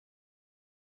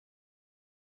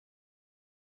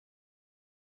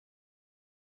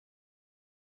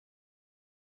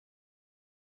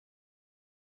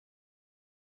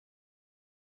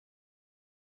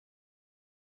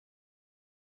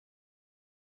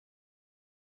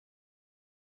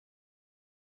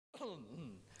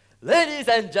Ladies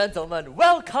and gentlemen,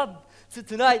 welcome to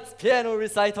tonight's piano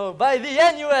recital by the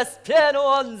NUS Piano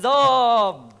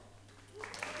Ensemble.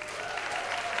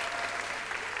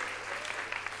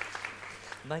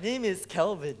 My name is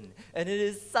Kelvin, and it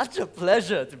is such a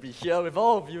pleasure to be here with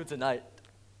all of you tonight.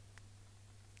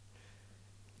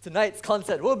 Tonight's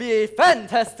concert will be a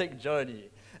fantastic journey,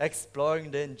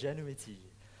 exploring the ingenuity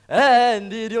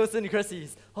and the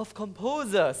idiosyncrasies of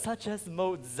composers such as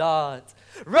Mozart,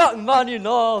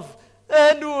 Rachmaninoff,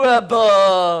 and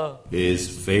Weber.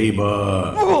 It's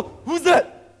Weber. Oh, who's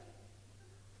that?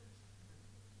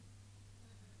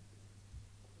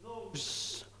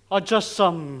 Those are just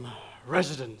some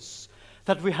residents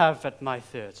that we have at my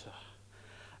theatre.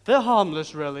 They're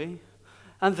harmless, really,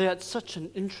 and they add such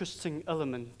an interesting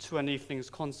element to an evening's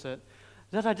concert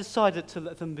that I decided to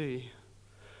let them be.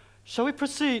 Shall we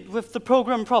proceed with the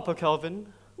program proper,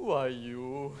 Kelvin? Who are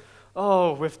you?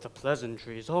 Oh, with the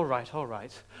pleasantries. All right.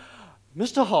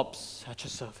 Mr. Hobbs, at your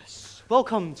service.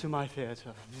 Welcome to my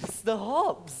theatre. Mr.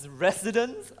 Hobbs,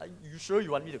 residence? Are you sure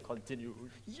you want me to continue?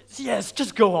 Yes,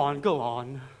 just go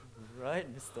on. Right,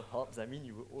 Mr. Hobbs, I mean,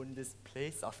 you own this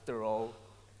place after all.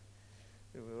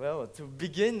 Well, to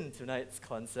begin tonight's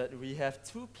concert, we have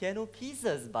two piano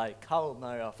pieces by Carl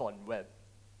Maria von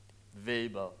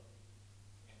Weber.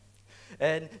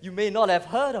 And you may not have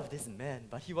heard of this man,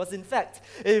 but he was in fact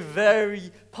a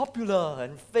very popular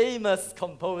and famous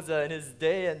composer in his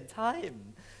day and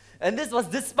time. And this was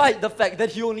despite the fact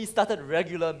that he only started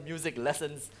regular music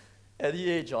lessons at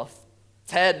the age of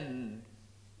 10.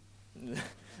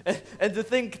 And to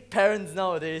think parents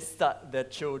nowadays start their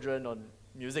children on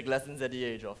music lessons at the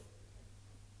age of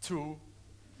 2.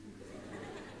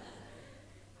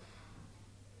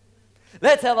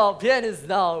 Let's have our pianist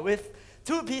now with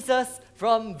two pieces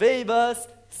from Weber's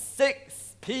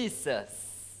 6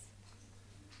 Pieces.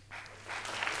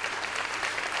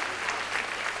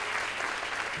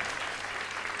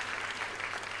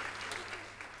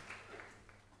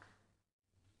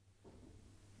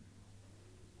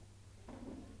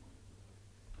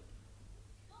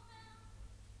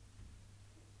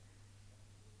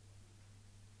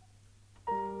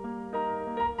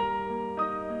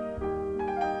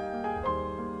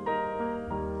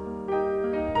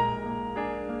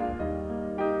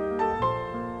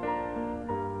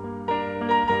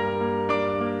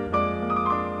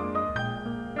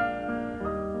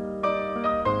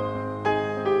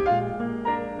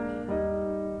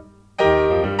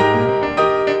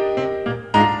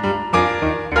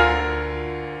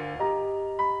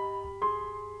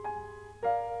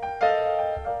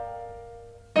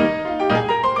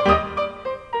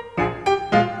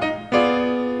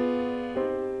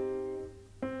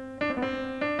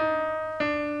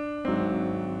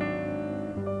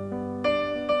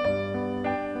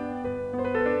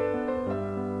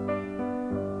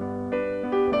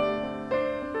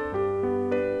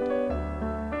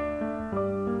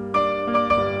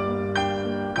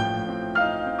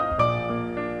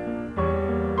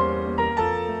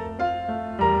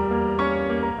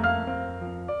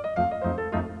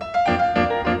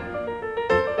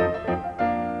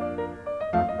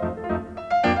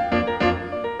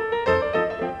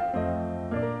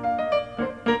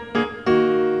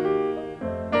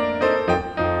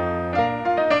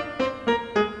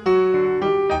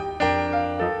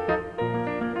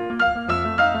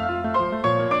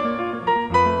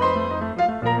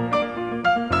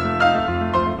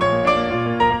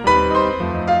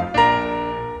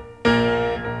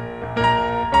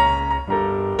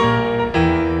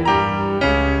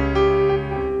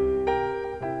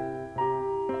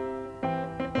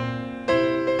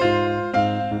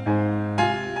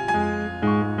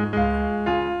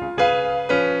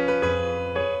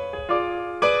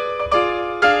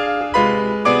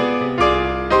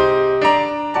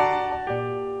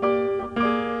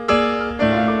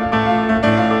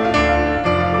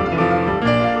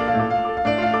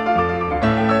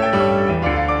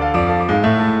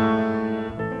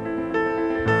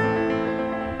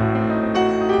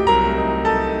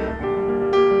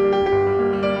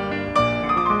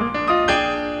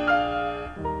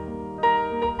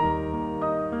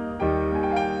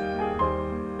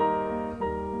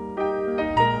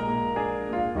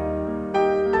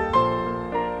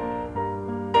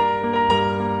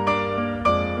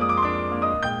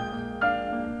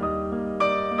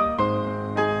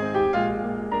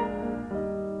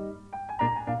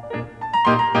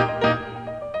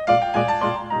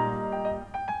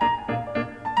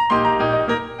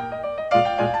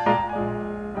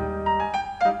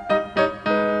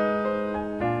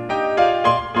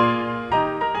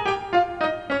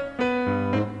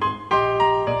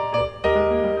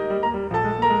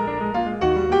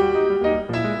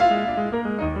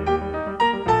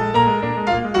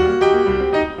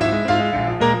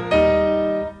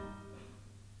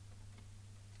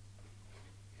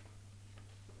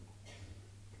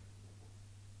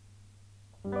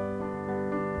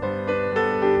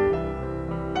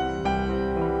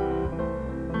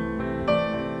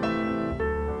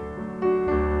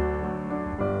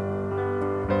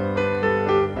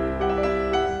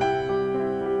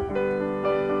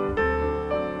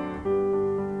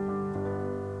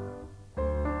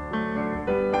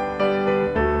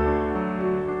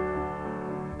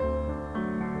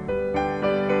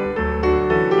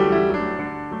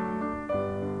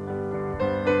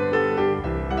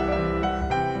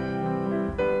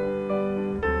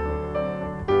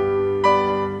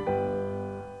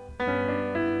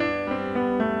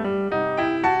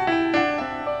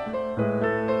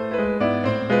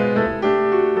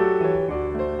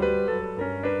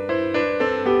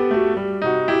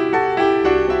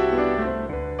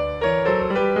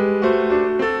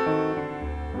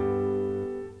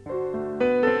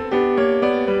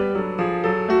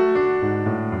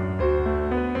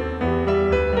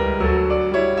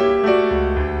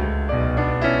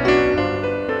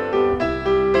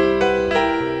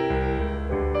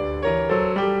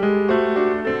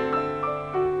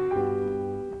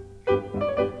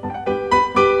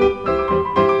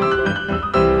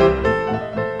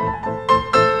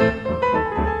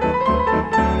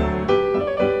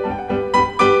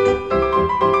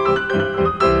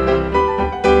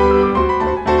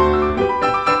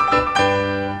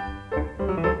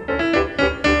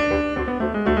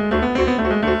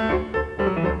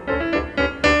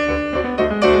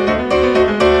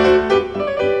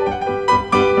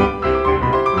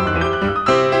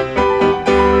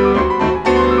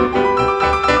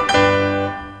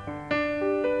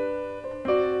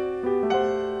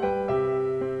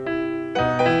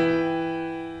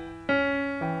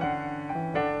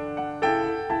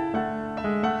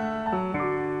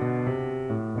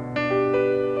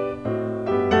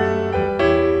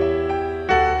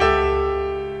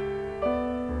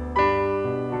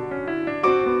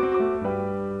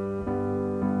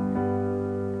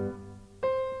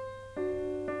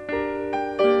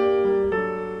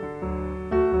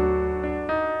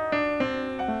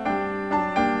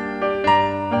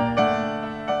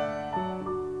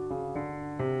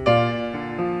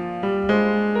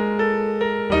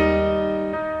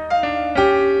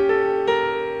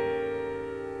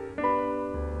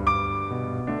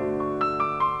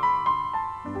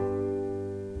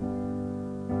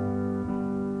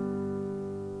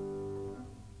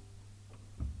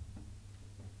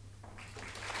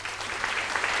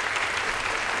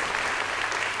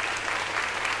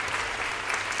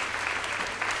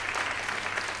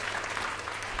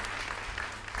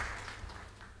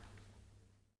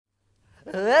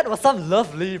 That was some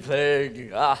lovely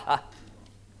playing.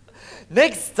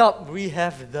 Next up, we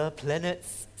have The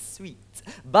Planet's Suite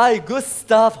by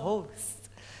Gustav Holst.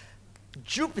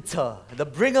 Jupiter, the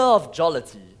bringer of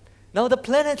jollity. Now, The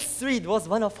Planet's Suite was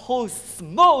one of Holst's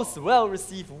most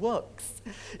well-received works.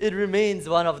 It remains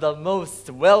one of the most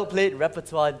well-played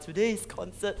repertoire in today's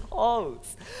concert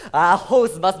halls.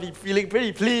 Holst must be feeling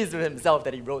pretty pleased with himself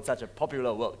that he wrote such a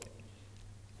popular work.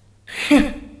 On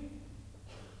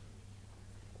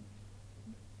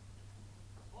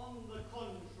the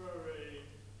contrary,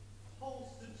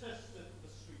 Holst detested the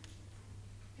suite.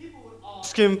 People would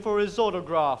ask him for his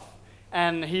autograph,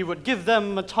 and he would give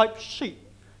them a typed sheet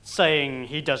saying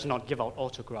he does not give out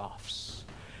autographs.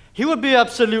 He would be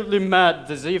absolutely mad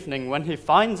this evening when he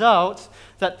finds out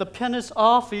that the pianists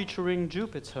are featuring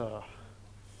Jupiter.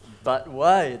 But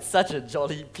why? It's such a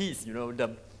jolly piece, you know,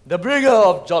 the bringer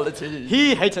of jollity.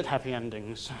 He hated happy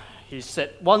endings. He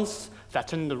said once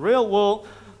that in the real world,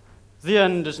 the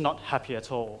end is not happy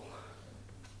at all.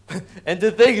 And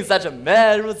to think it's such a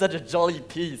man with such a jolly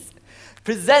piece.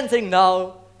 Presenting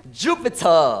now,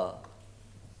 Jupiter.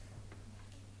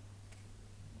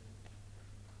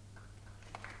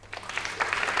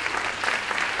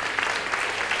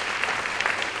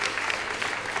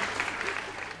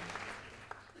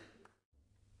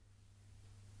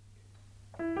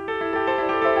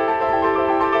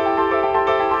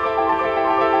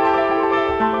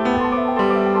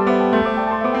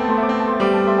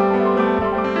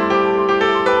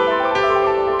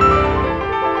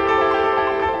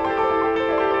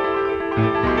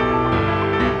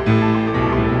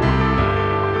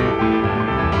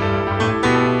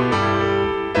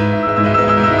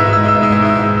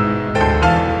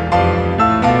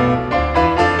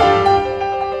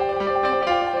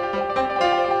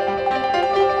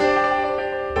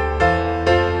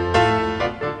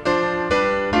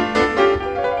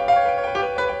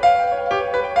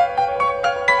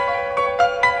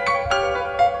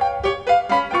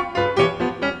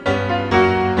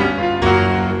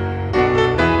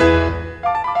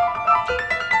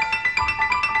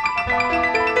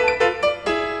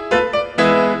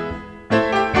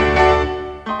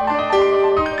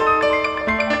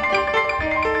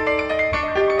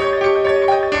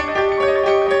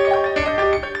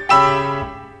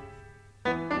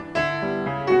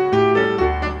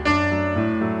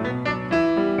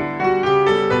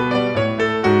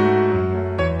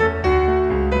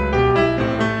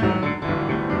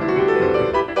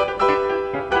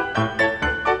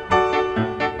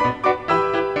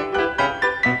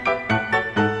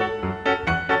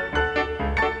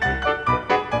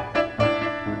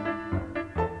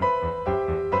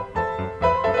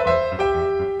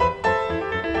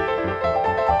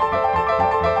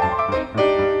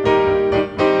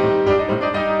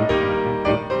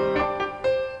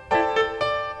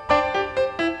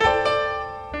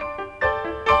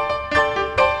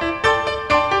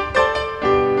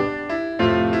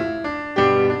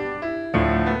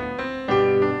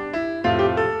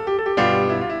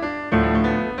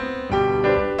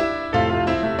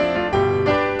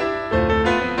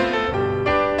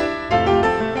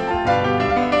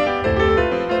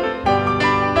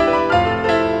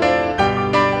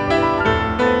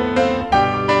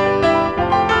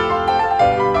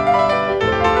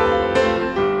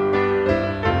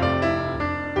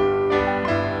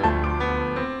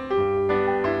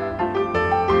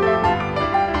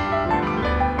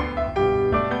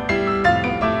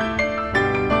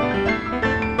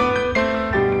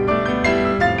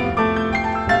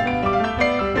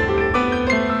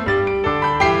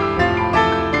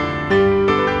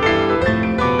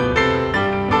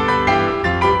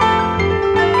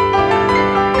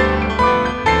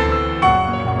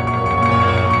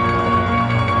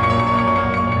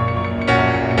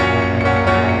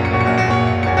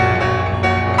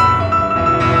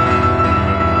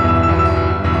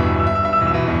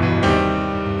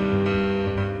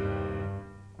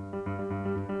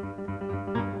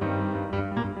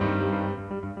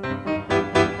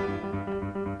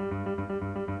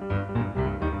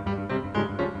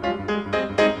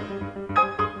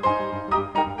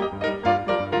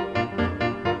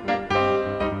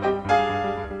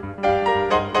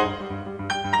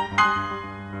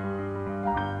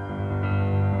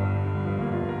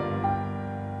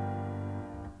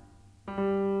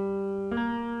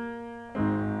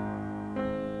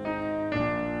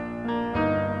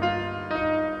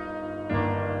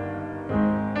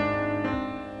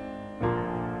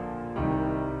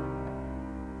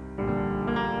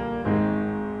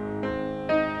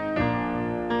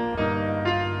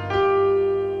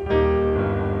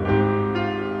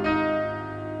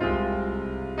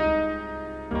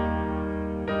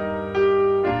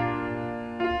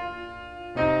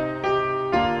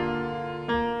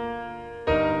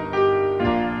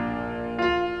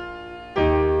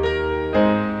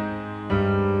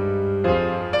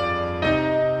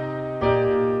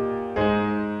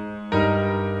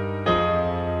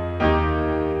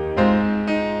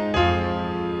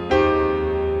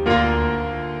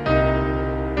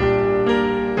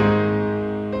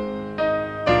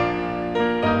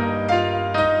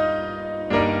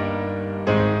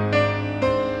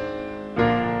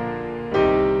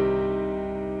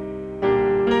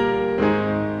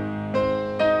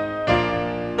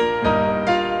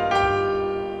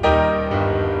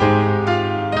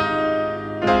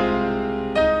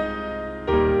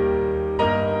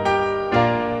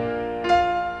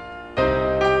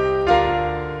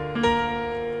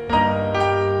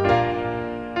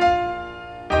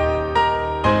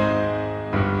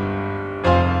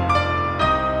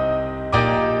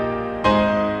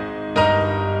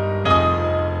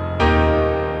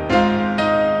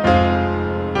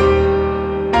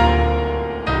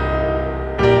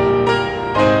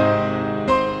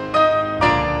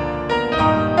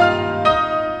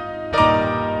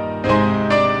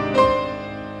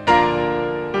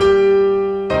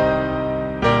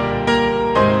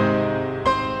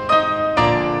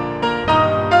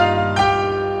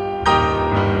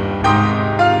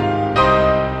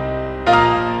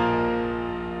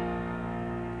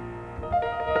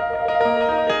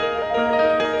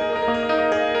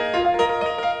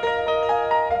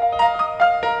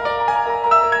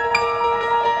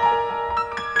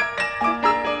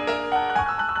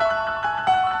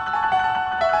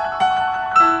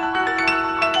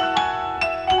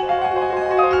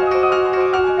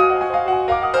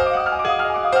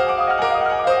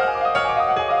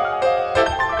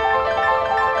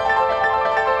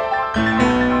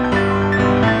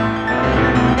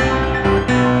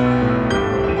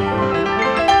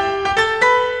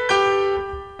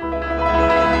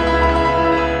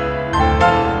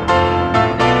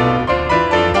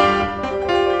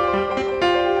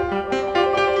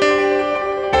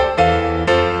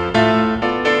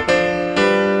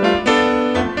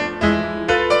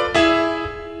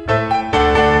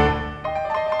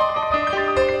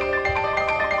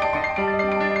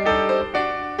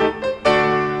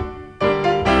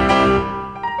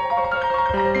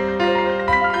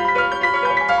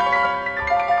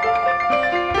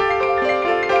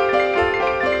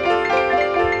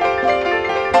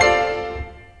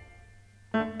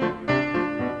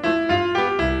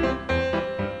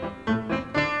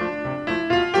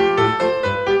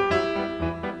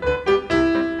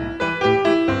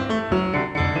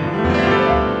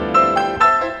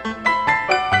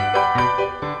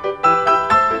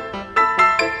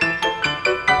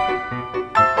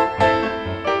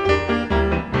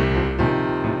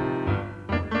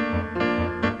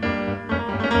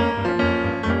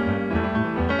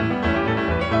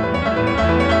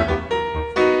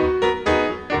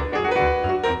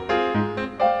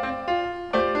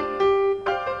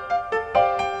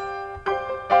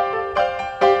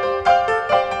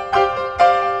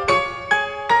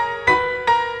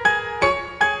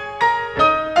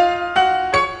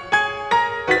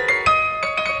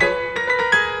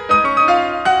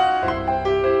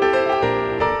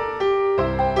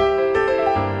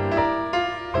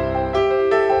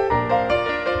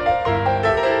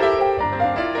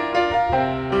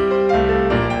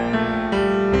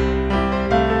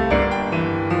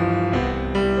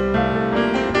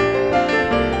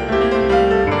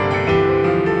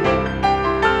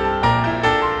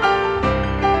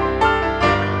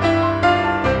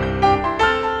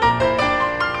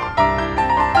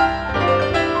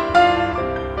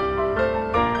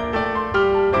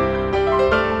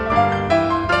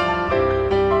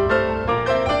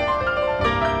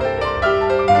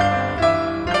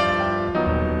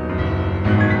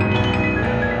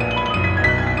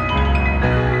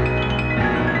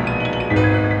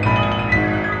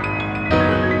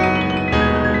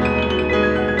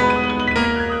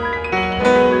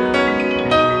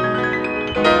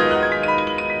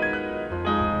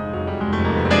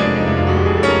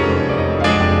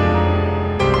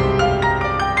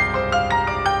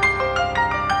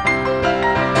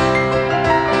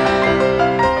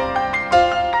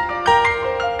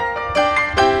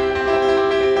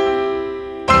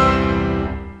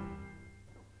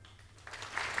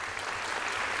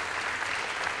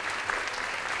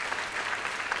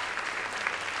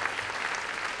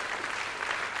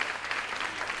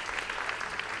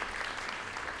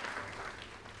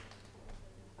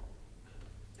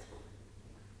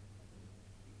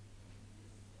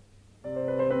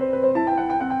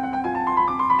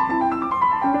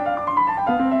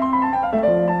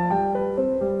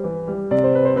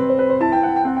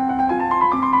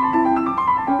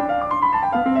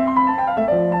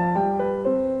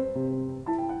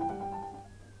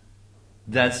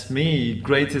 That's me,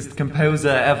 greatest composer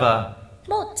ever.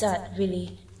 Mozart,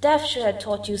 really. Death should have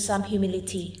taught you some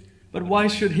humility. But why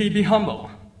should he be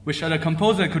humble? Wish other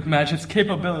composer could match his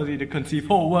capability to conceive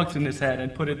whole works in his head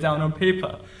and put it down on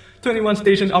paper. 21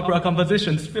 station opera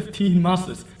compositions, 15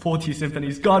 masters, 40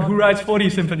 symphonies. God, who writes 40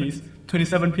 symphonies?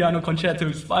 27 piano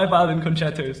concertos, 5 violin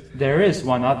concertos. There is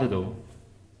one other though.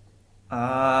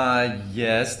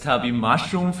 Yes, Tabi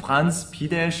Mushroom Franz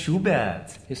Peter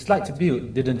Schubert. His slight debut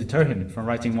didn't deter him from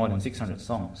writing more than 600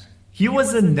 songs. He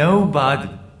was a nobody.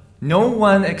 No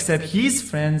one except his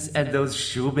friends at those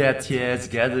Schubertiers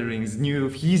gatherings knew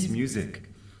of his music.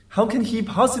 How can he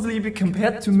possibly be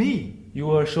compared to me? You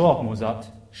were sure of Mozart.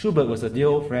 Schubert was a dear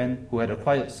old friend who had a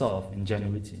quiet sort of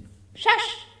ingenuity.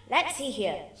 Shush! Let's see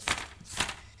here.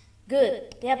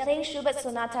 Good. They are playing Schubert's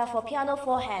Sonata for piano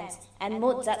 4 hands and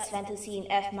Mozart's Fantasy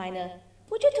in F minor.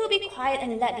 Would you two be quiet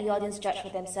and let the audience judge for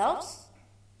themselves?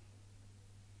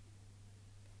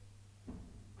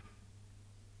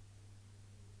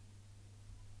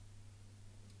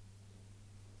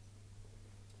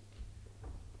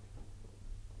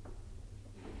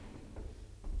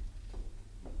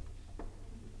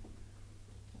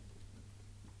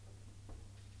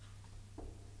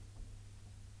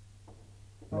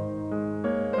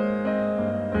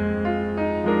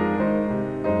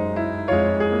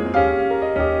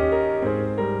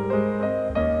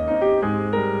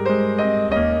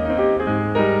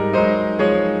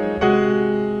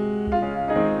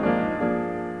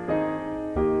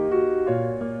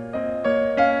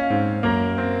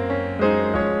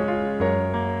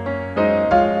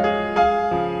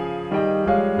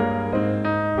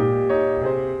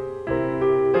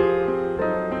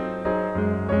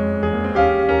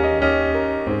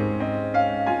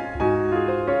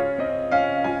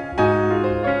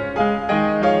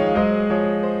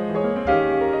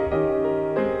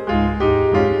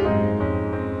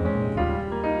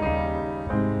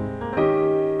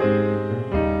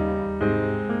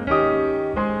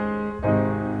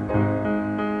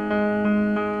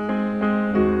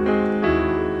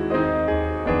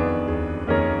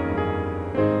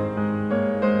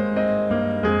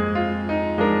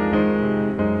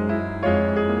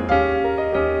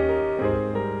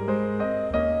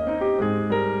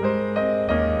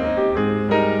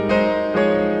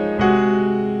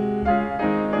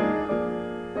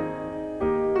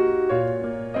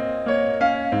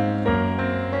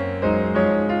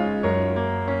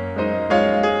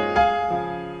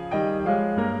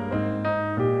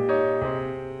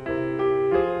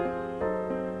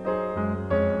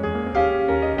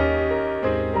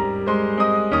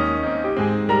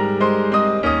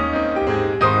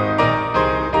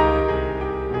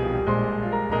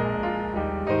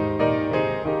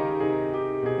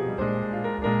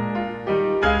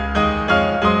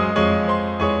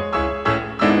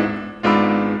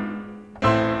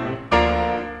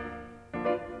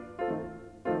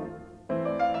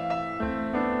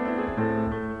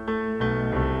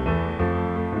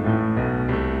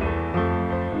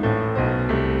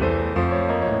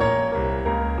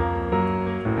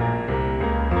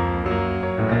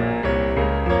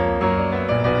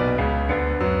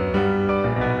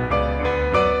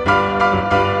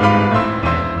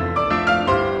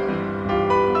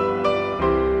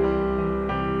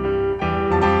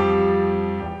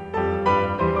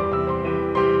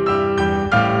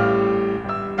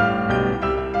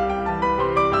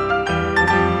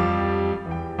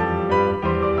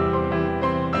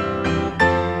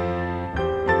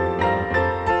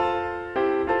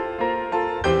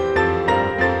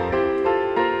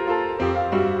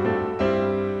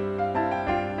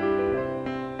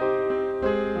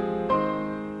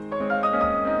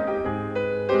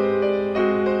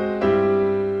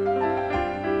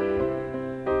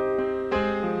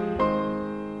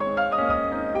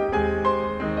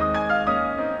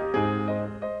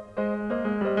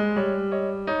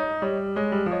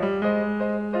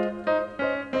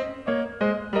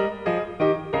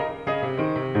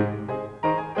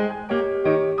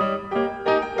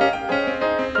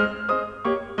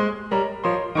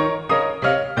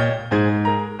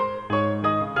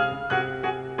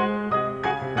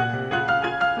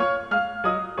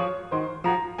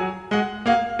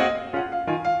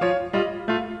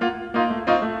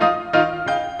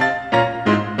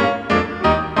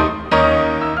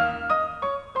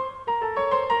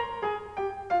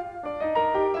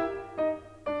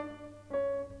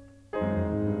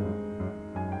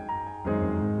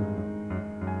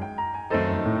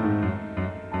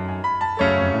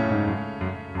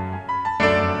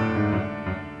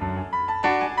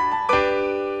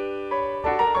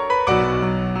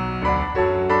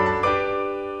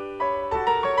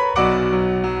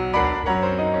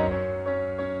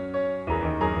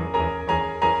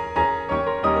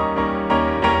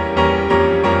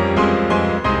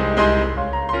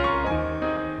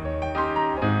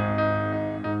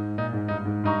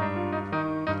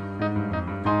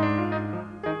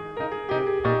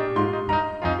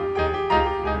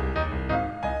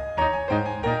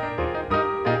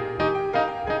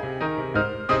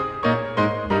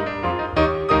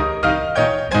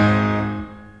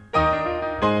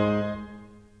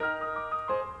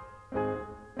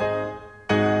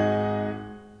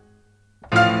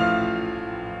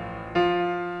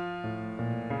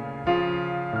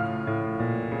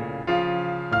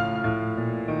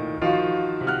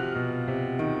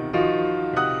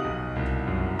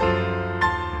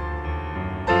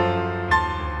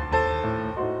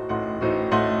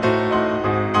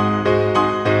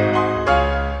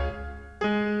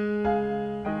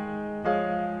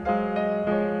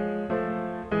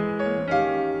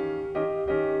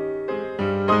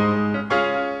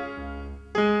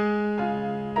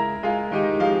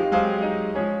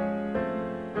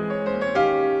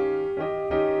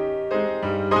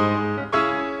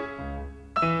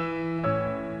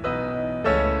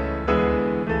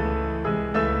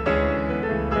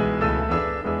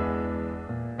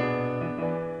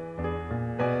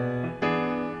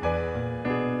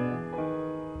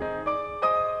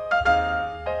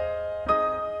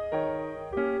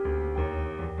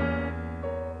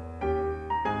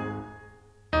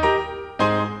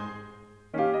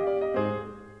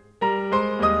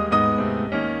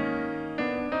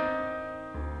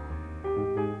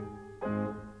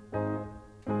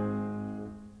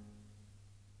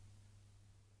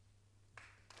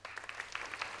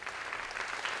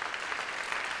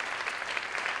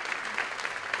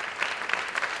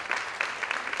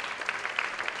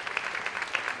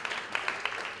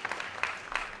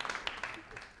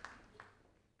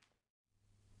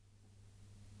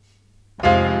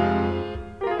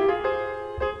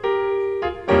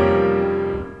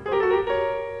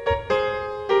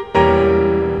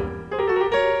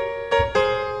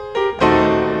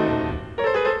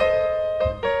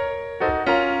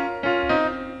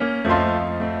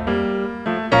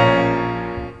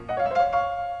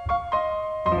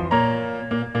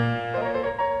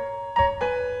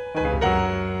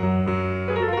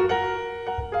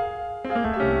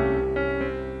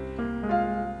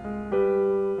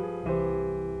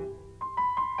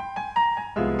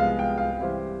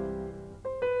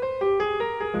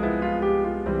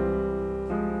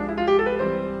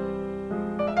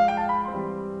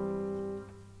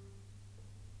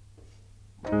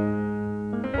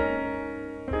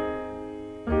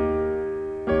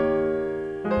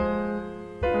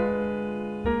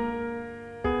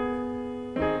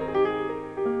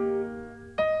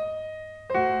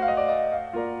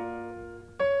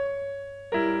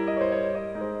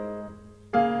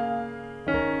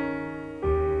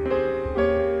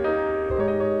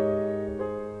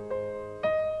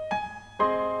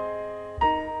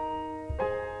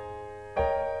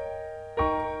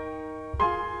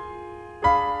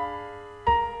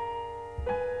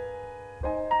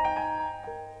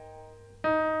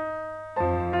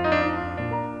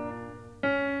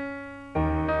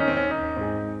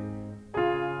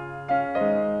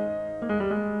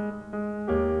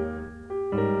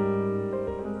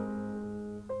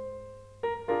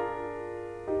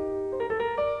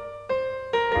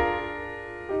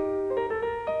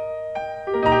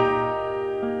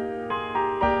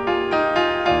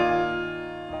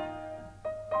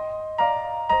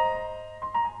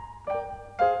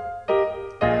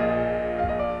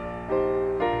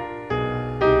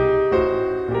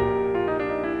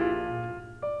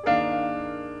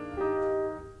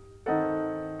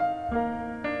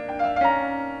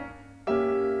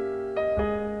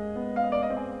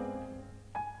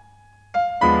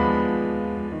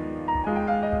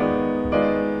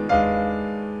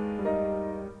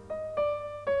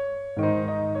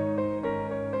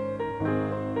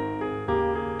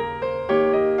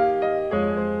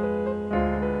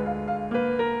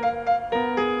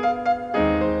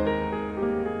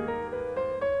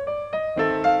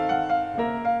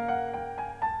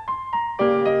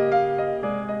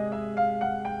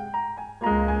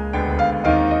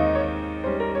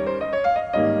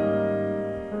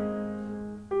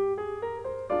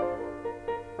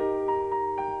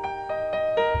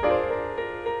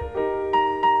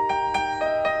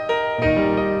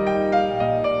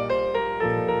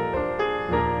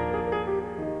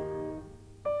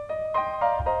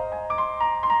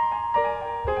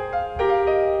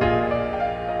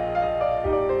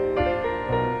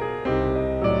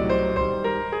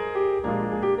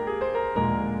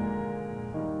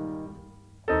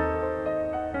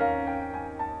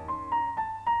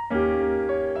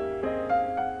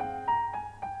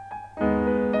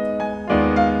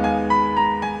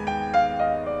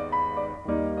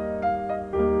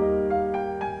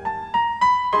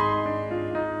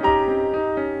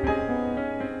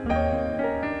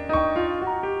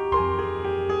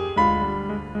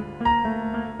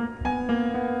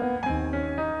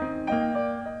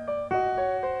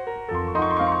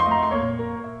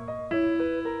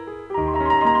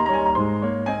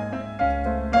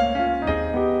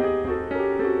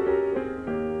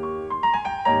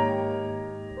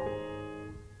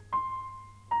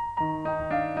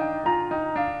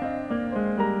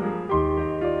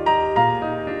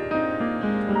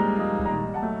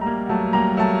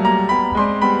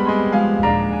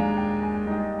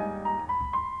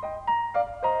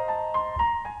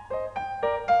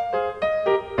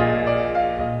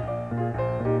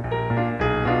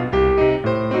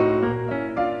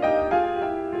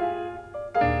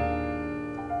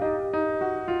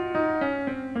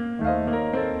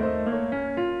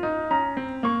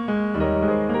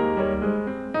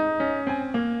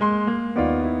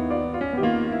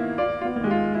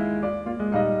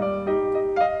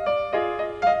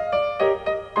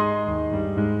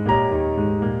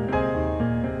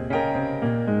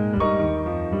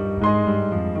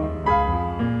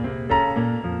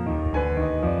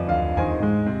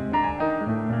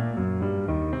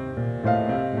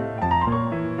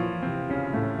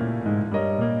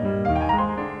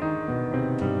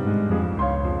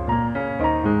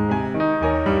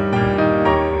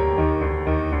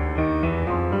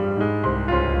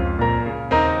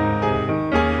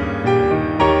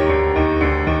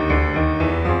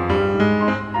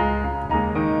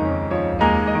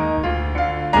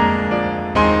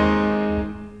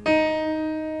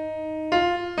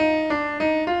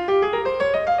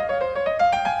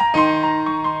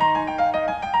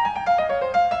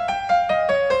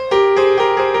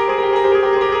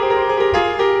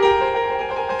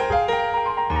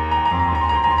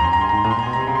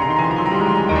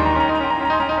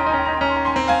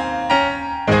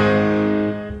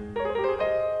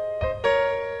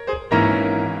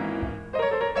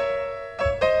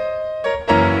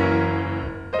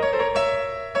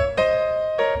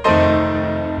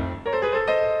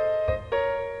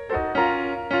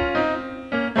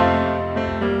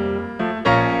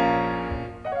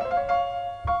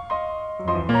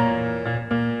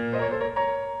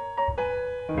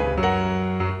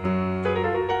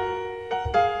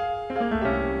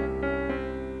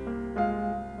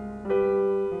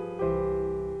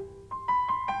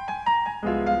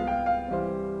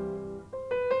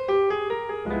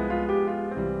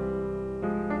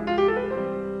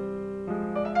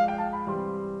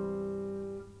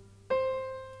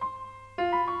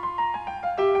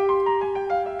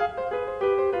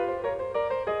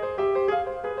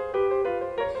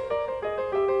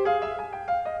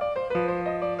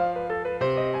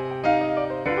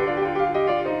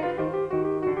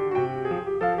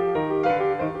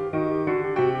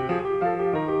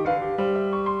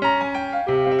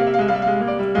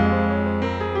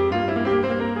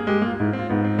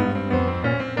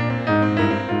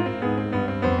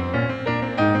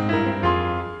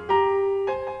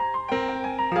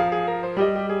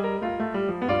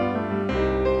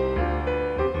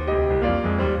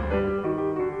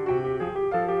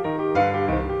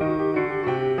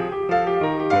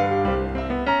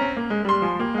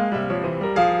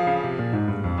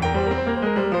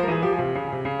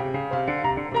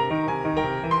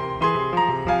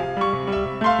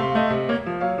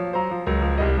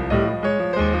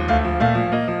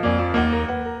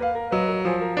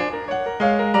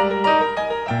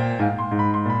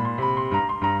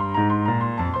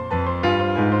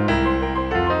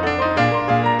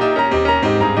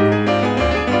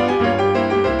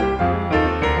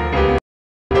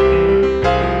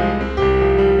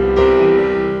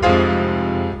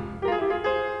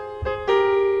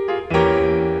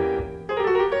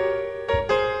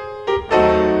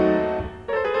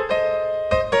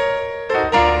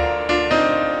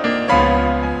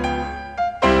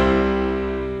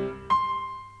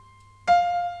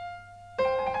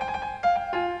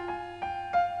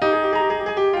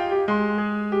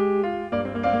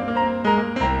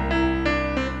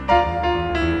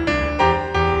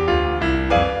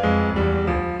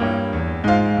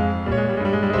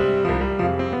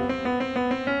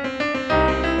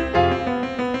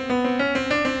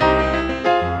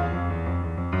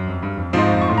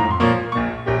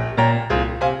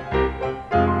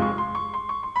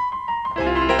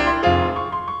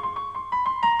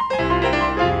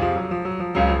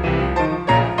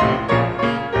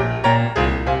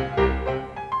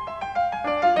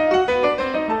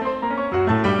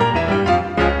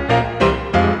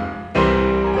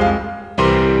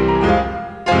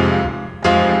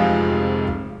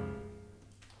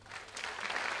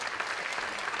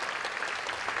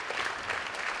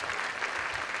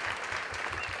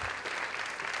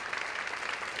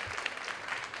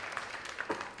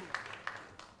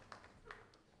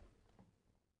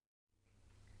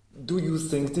 Do you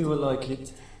think they will like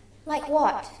it? Like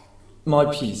what? My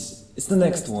piece. It's the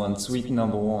next one, Suite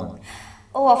Number 1.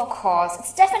 Oh, of course.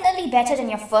 It's definitely better than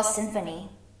your first symphony.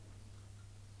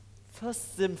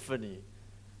 First Symphony?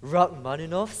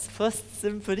 Rachmaninoff's First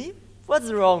Symphony?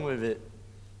 What's wrong with it?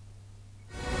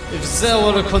 If there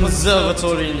were a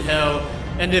conservatory in hell,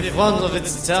 and if one of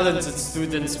its talented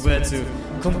students were to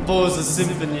compose a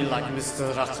symphony like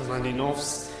Mr.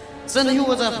 Rachmaninoff's, then he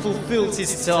would have fulfilled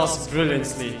his task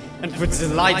brilliantly and would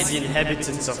delight the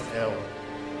inhabitants of hell.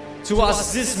 To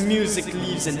us, this music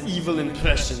leaves an evil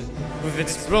impression, with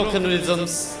its broken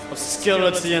rhythms,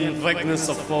 obscurity and vagueness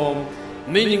of form,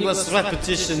 meaningless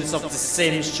repetitions of the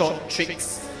same short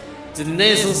tricks, the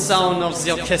nasal sound of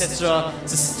the orchestra, the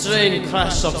strained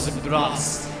crash of the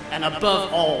brass, and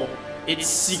above all, its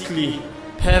sickly,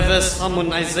 perverse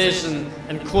harmonization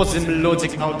and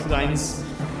quasi-melodic outlines,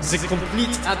 the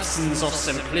complete absence of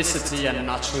simplicity and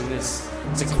naturalness,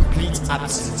 the complete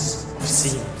absence of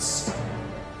scenes.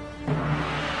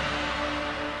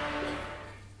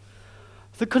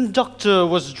 The conductor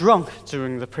was drunk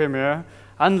during the premiere,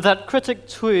 and that critic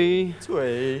Twee,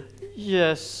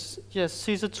 yes,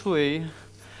 Caesar Twee,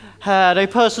 had a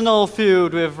personal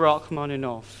feud with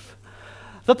Rachmaninoff.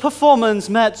 The performance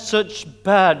met such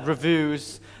bad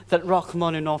reviews that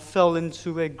Rachmaninoff fell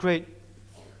into a great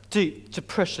deep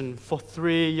depression for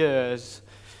 3 years.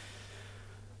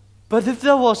 But if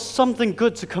there was something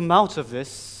good to come out of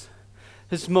this,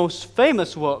 his most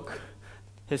famous work,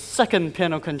 his second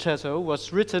piano concerto,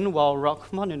 was written while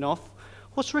Rachmaninoff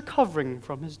was recovering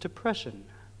from his depression.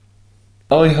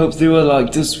 I hope they will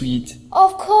like the suite.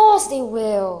 Of course they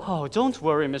will. Oh, don't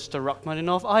worry, Mr.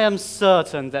 Rachmaninoff. I am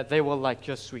certain that they will like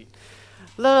your suite.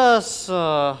 Let us,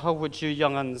 how would you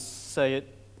young uns say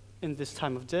it in this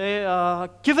time of day,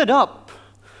 give it up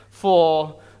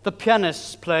for the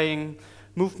pianist playing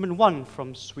Movement 1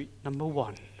 from Suite Number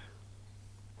 1.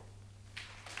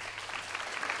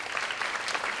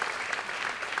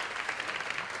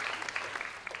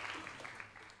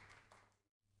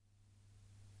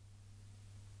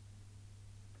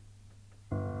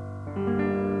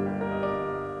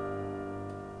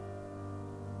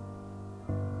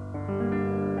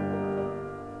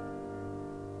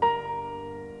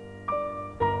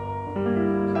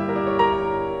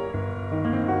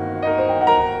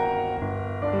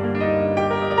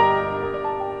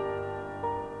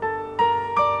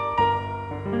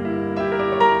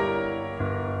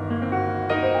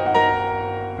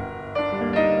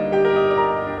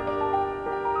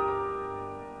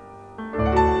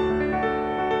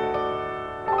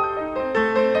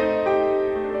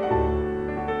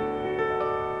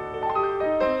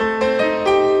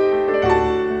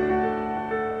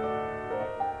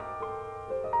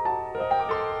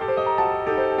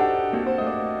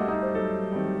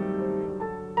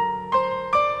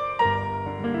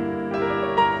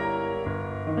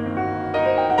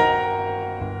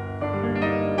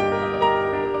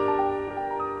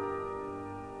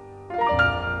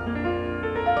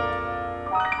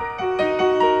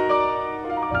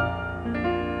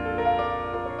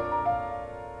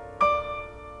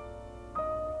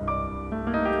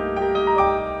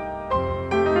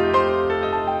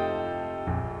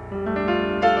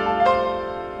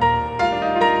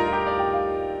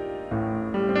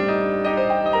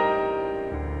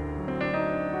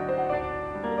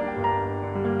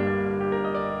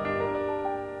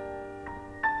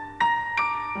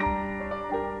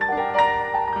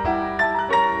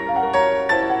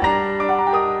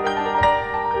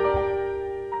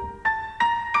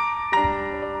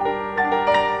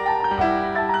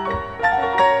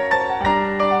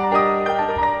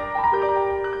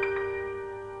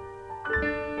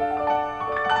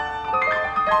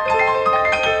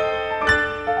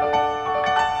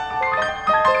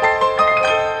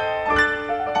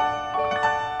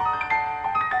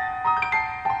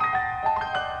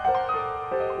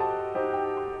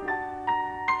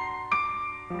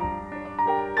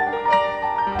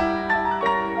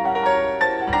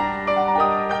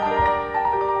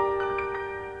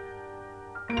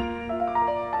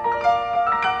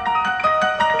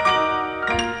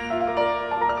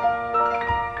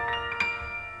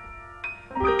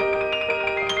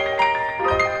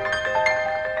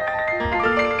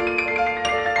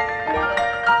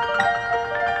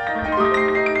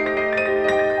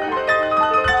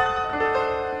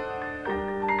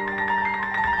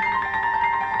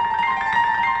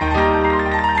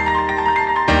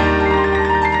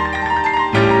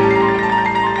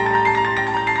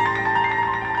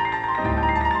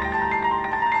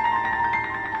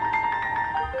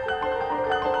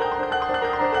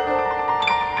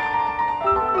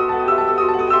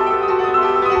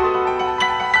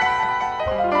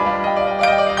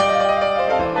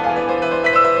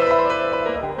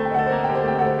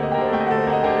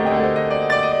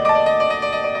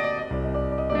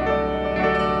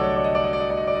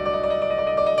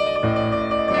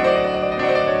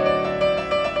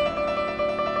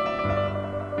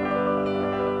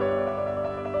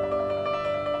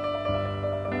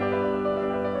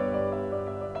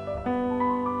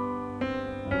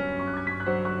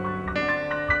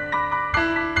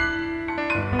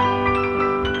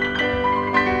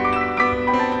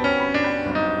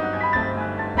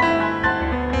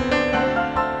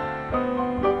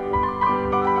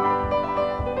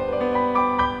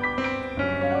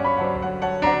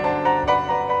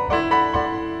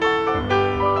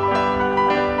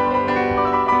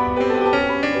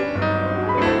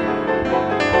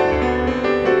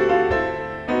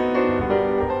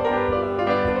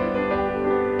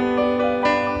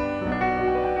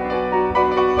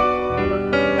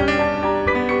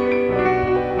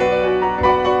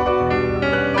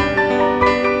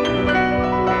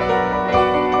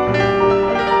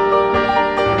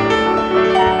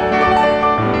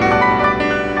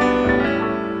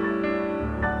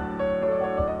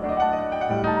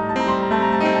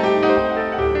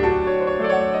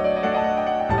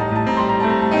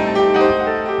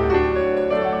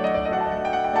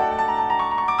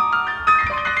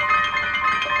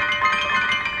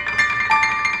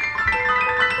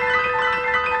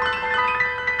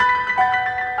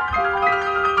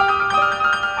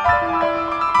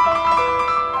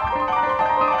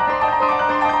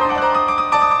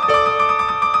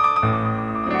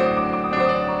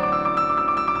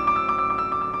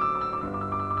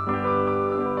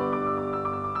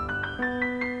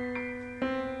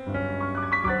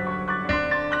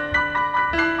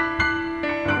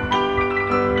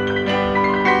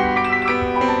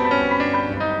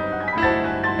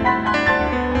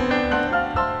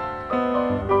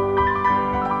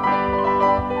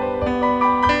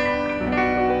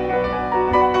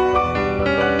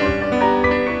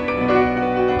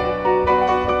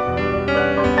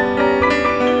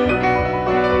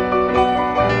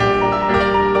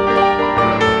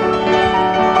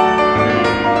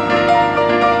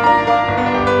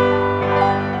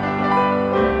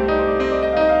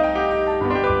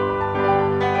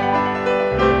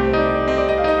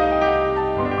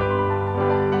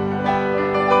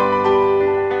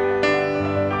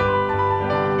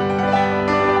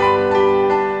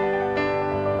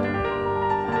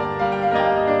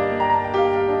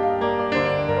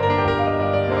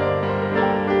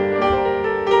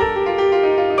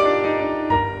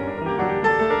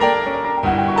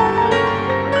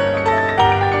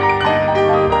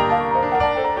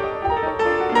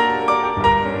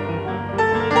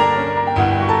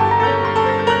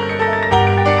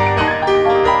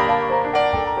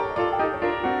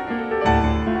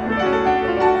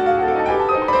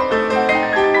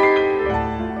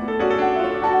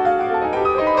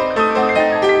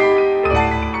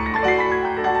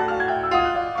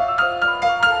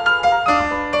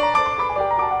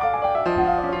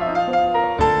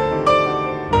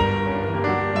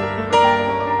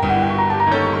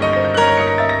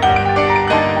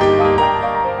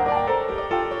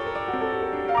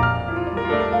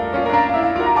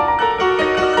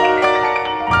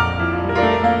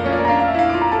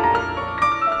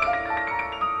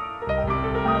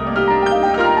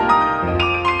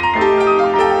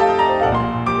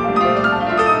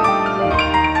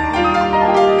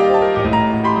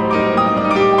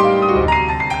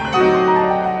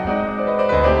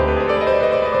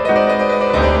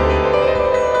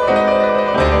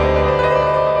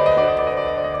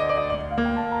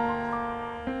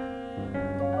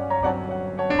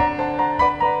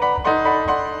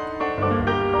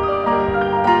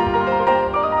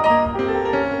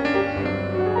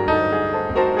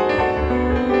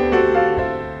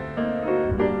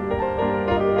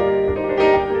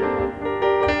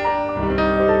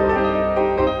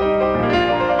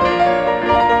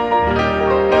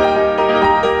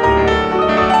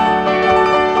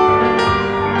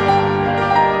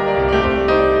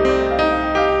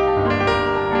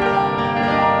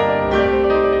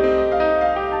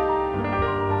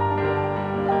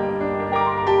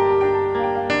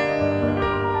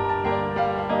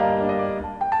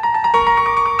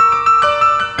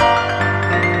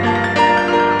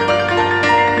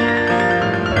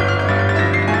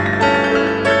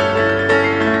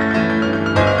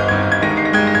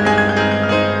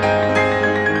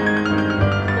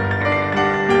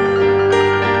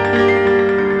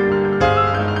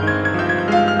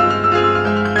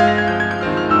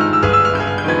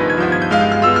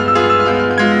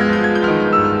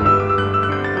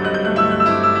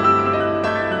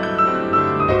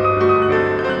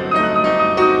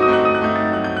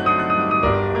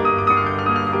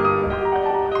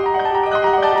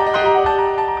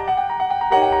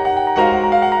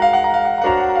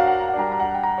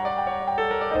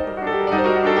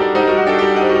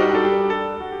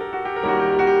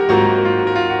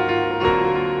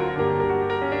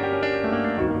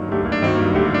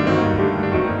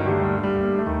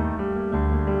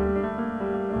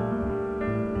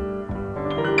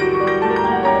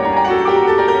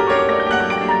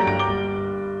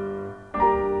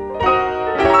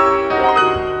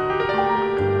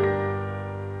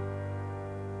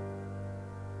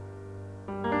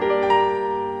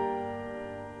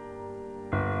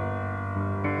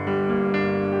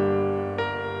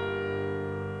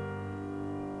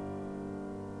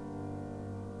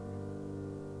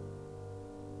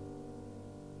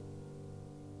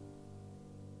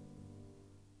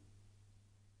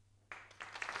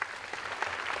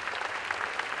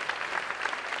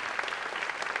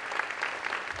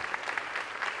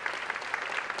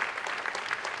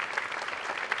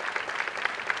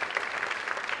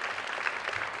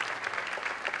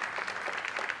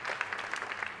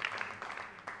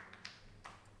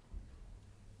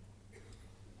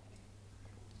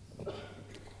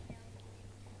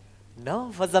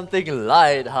 Now for something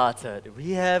light-hearted,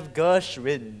 we have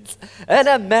Gershwin's An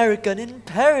American in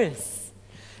Paris,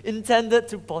 intended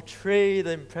to portray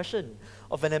the impression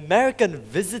of an American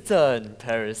visitor in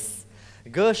Paris.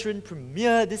 Gershwin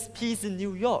premiered this piece in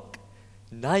New York,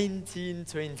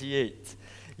 1928,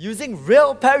 using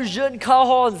real Parisian car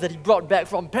horns that he brought back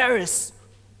from Paris.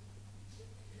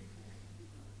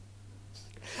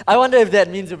 I wonder if that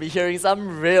means we'll be hearing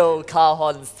some real car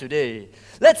horns today.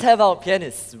 Let's have our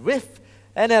pianists with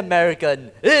An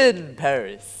American in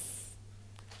Paris.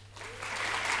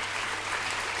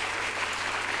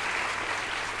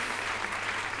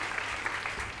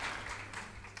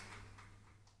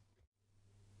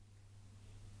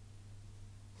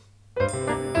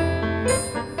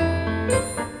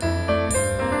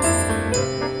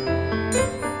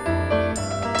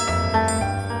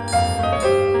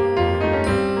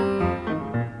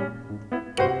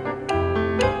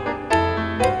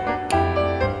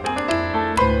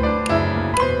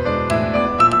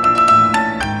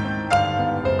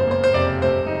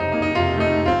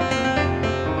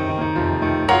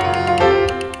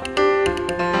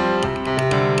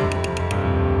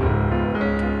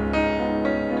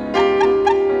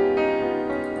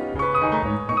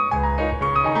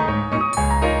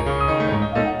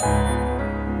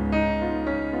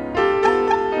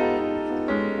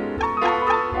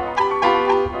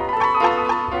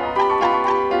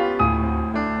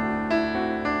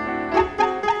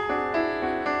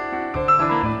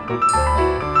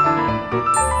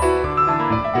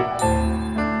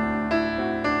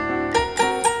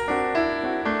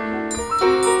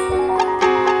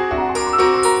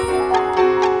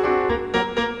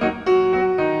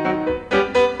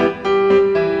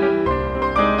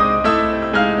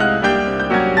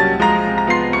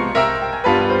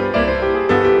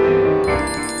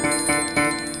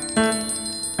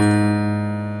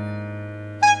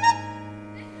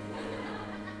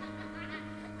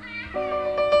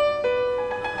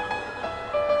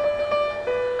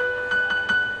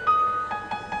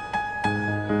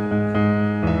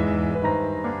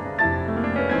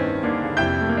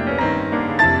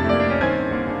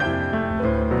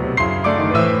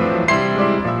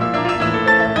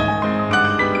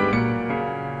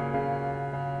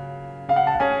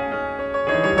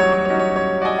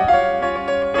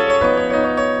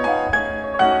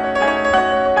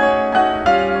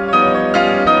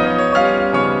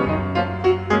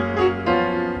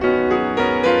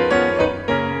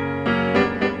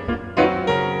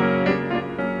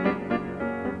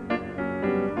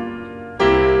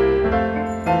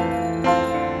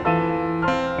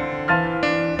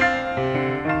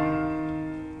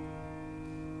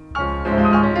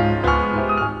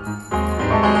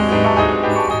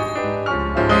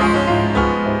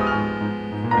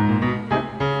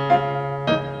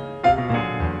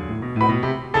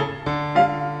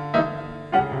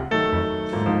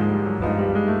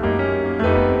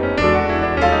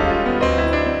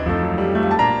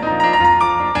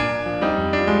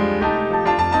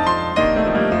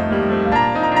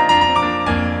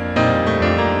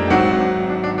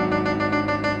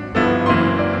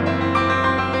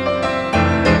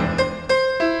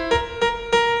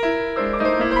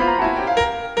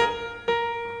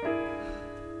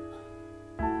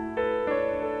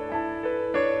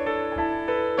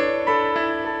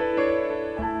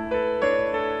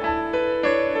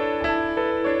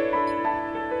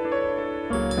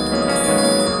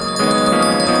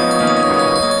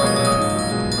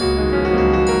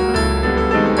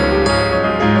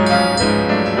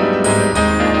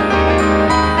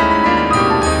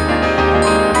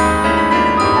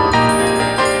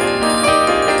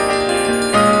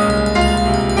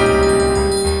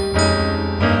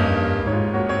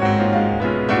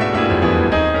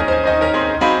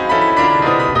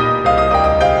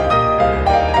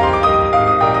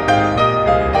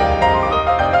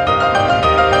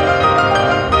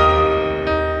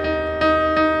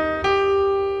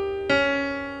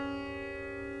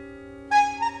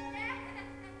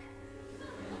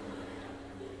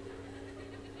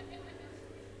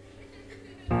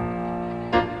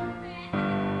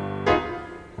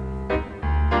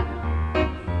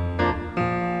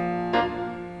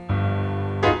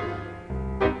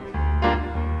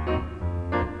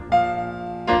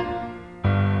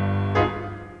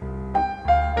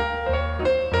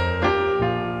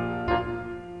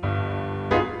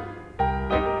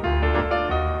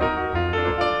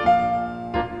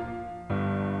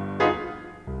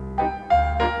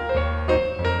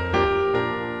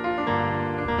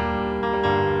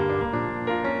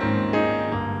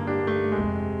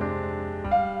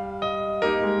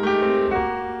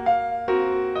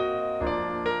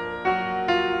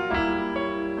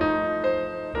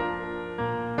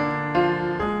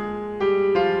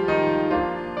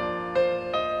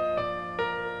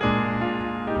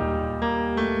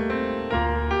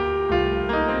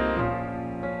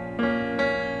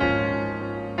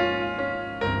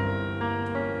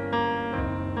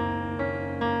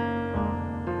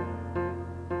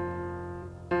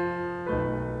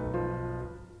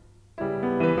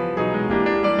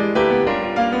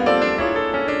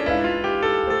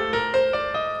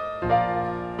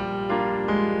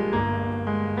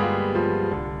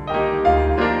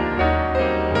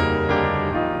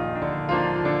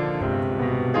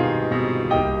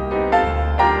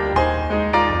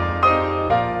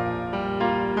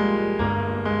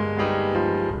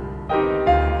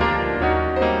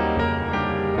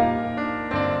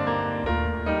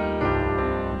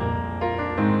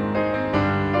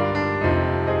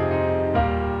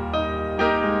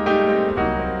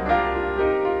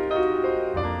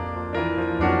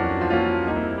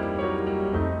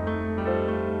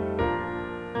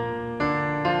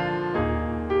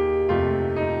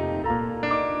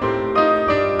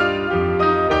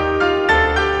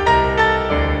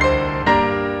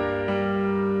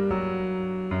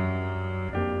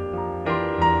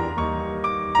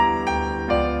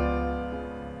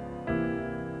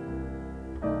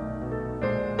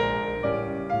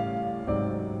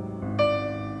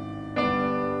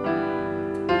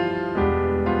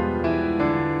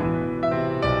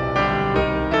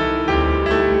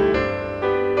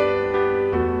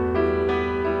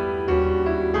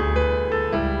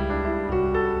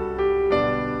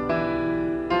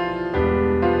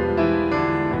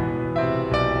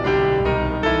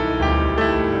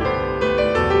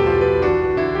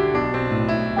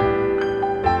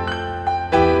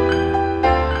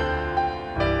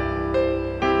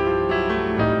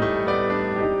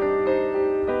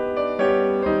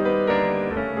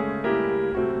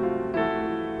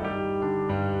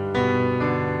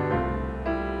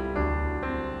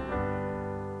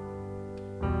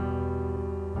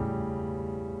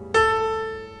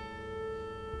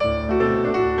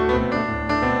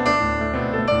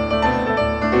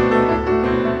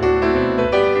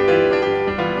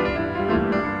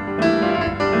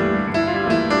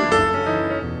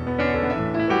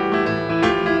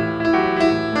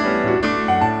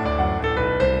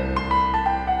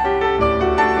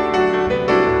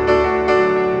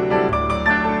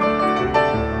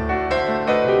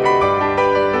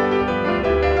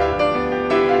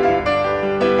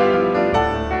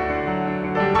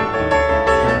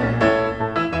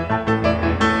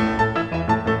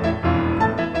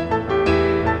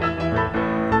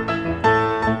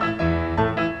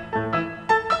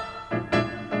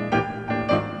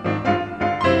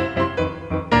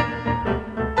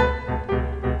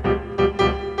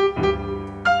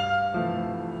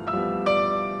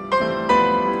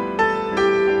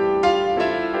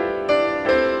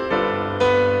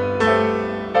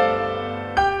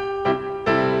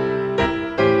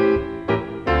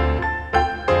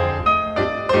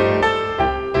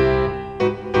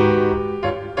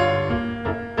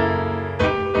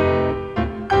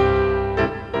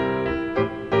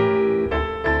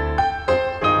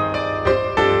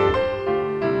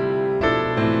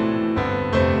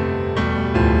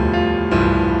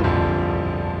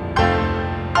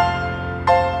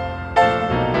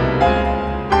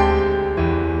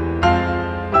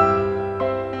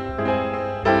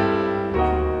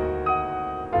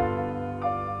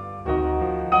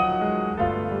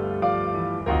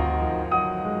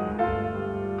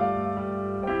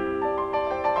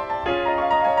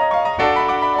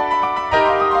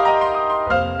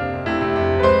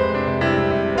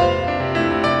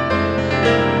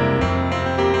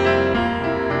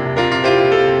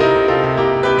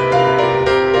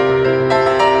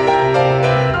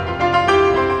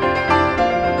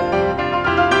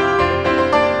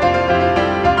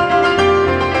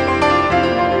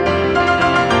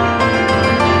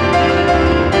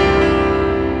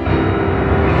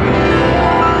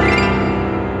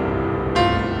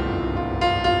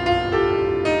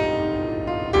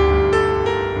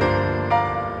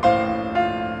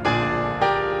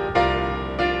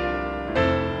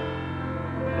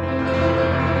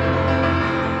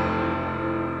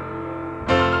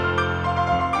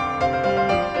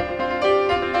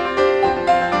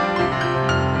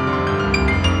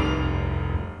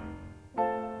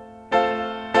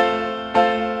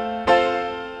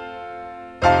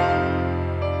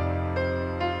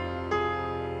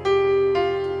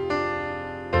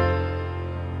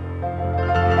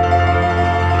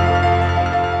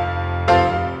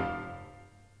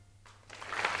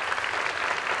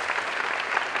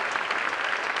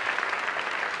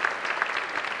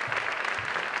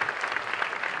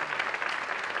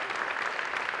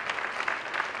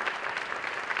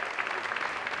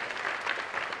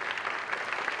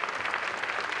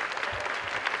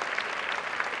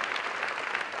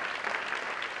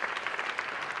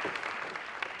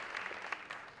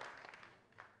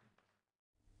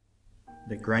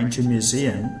 The Granger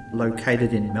Museum,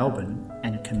 located in Melbourne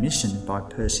and commissioned by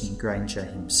Percy Granger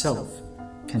himself,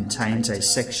 contains a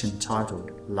section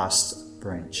titled Lust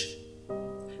Branch.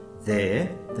 There,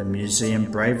 the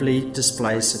museum bravely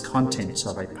displays the contents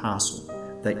of a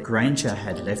parcel that Granger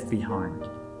had left behind,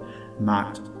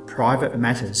 marked "Private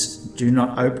matters do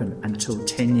not open until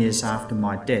 10 years after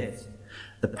my death."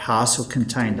 The parcel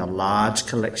contained a large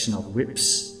collection of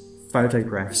whips,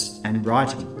 photographs and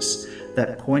writings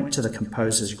that point to the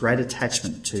composer's great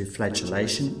attachment to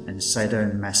flagellation and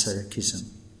sadomasochism.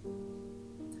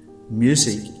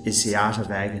 "Music is the art of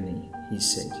agony," he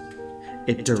said.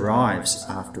 "It derives,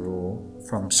 after all,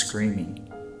 from screaming."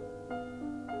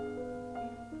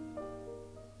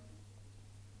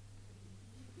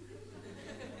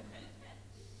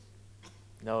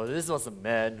 Now, this was a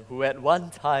man who at one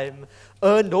time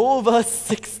earned over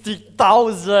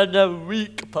 60,000 a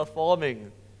week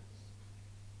performing.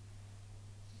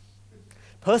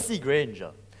 Percy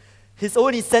Granger. His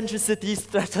own eccentricities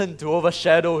threatened to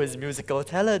overshadow his musical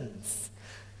talents.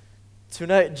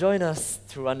 Tonight, join us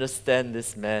to understand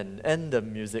this man and the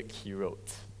music he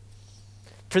wrote.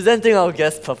 Presenting our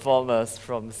guest performers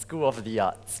from School of the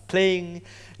Arts, playing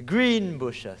Green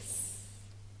Bushes.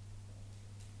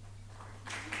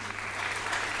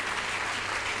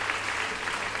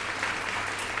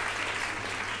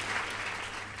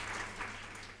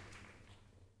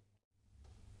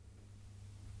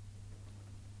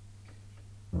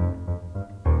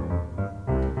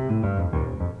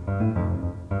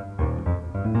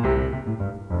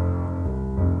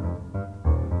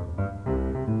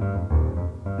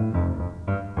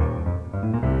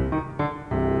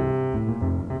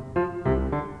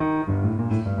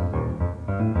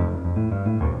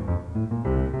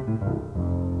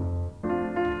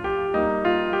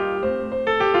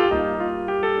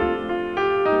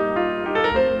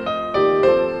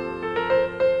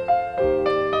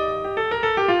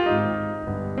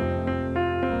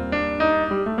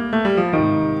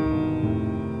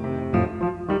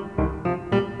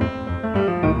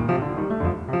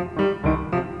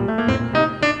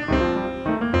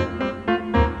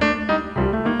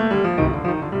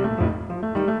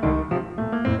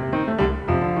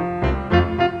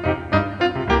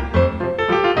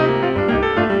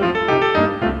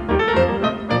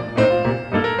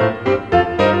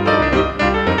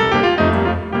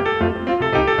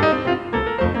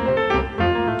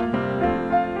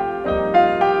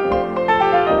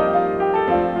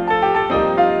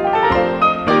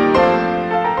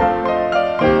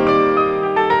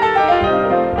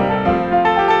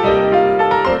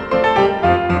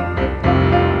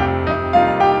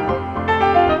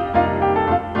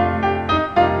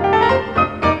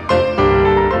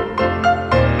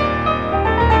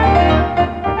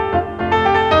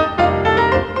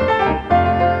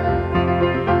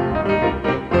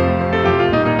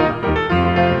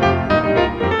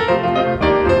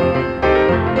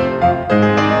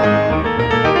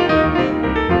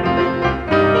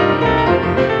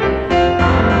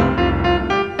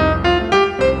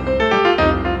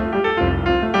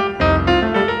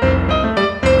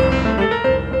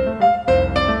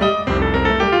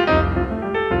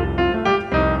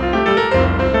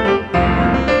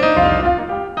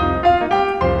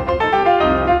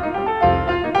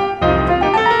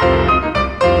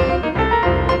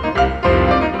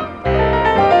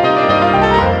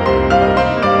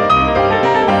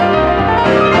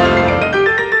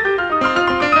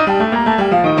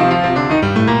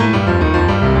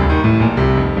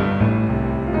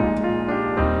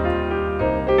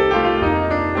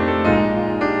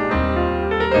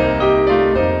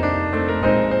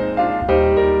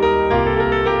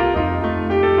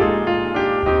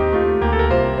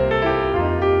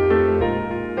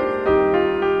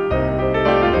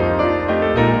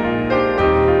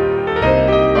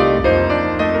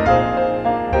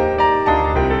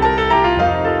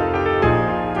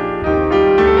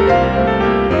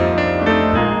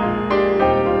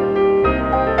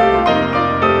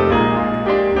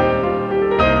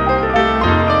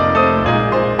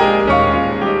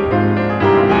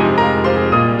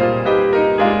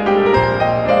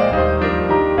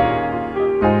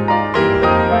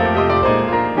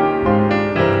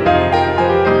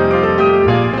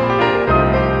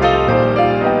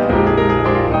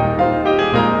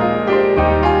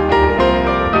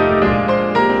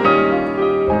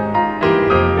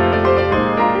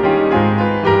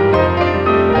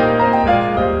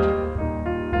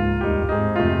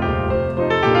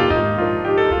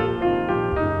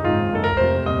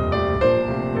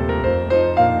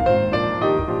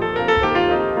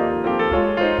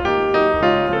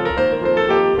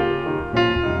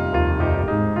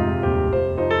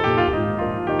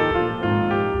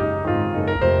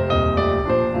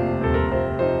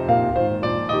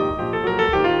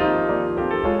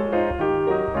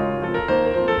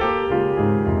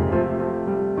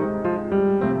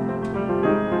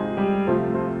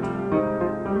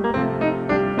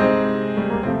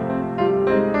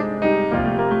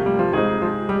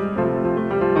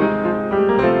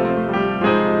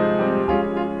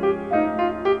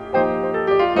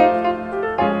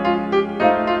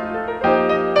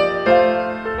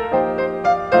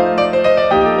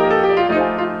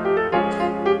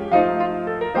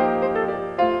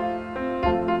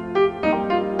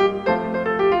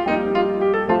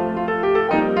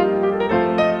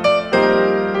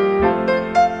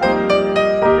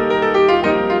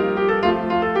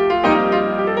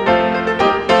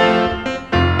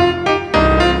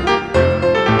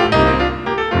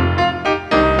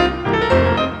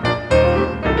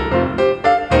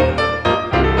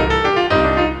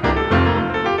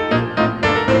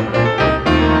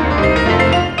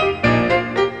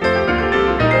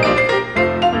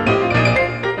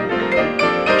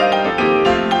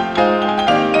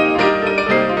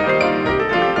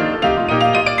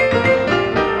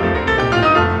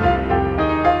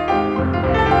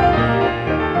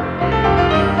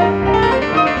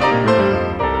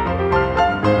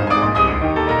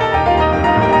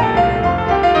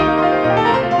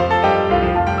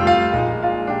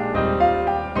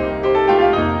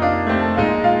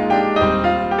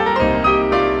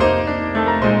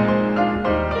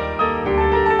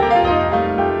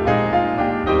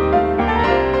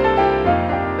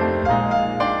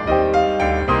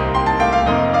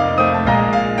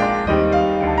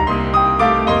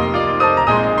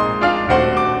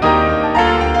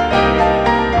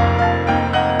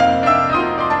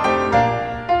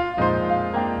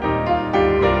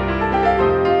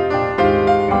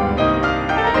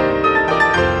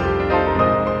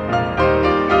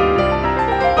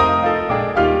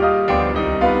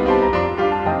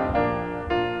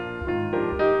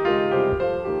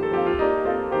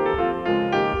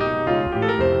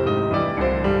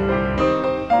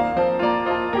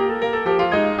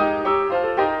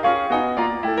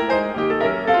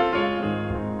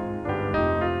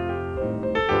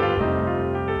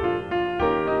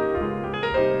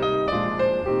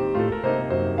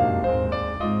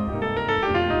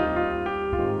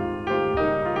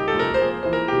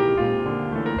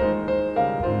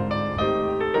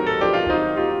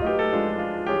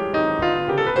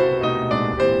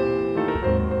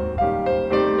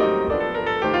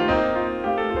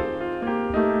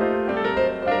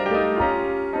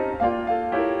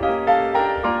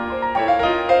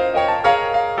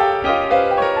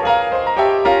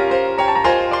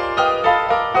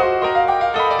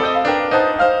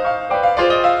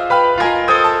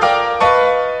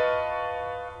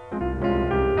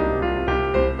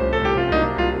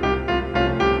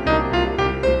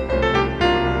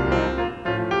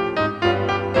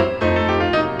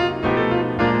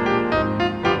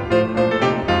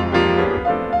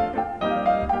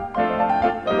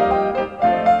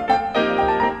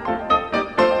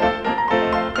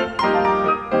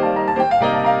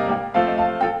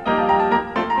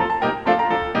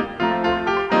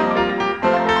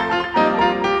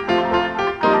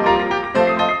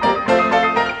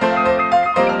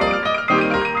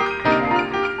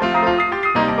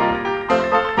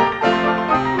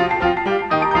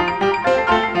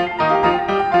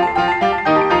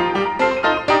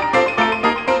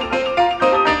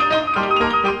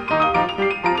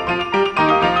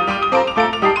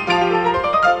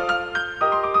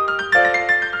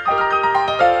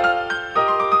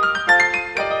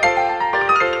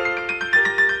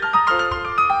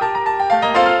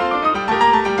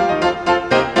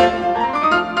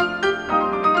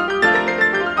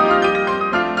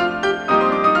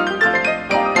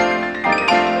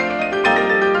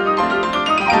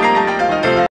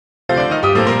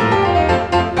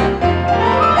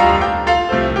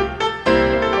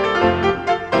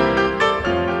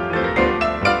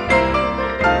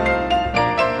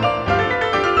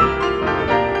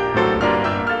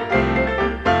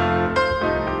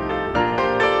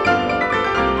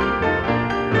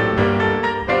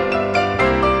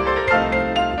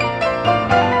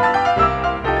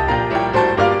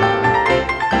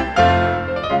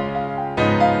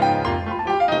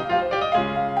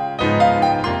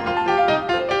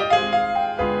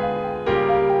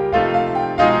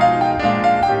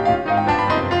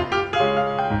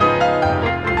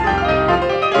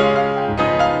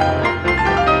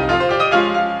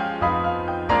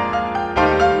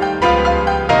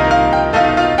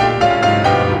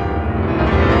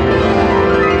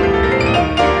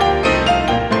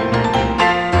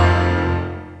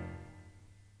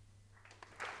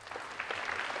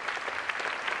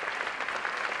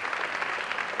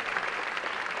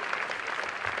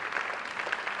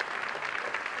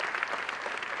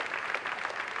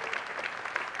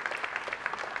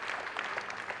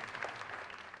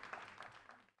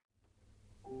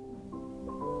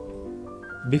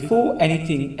 Before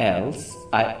anything else,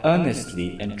 I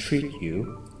earnestly entreat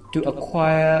you to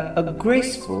acquire a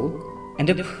graceful and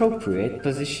appropriate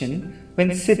position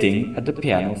when sitting at the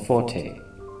pianoforte.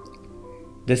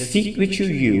 The seat which you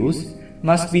use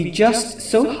must be just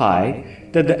so high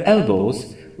that the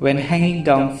elbows, when hanging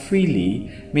down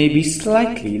freely, may be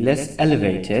slightly less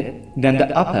elevated than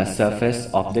the upper surface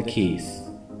of the keys.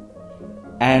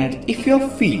 And if your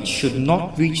feet should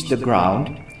not reach the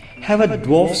ground, have a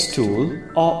dwarf stool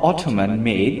or ottoman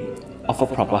made of a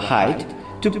proper height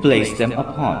to place them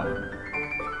upon.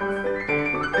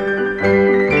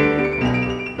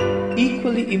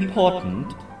 Equally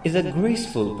important is a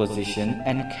graceful position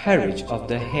and carriage of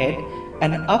the head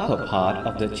and upper part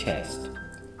of the chest.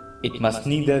 It must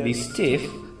neither be stiff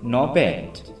nor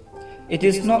bent. It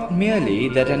is not merely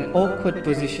that an awkward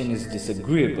position is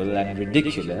disagreeable and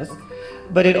ridiculous,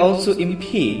 but it also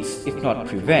impedes, if not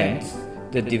prevents,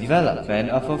 the development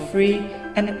of a free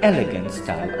and elegant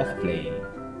style of playing.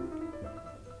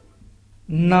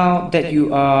 Now that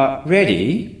you are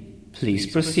ready, please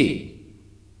proceed.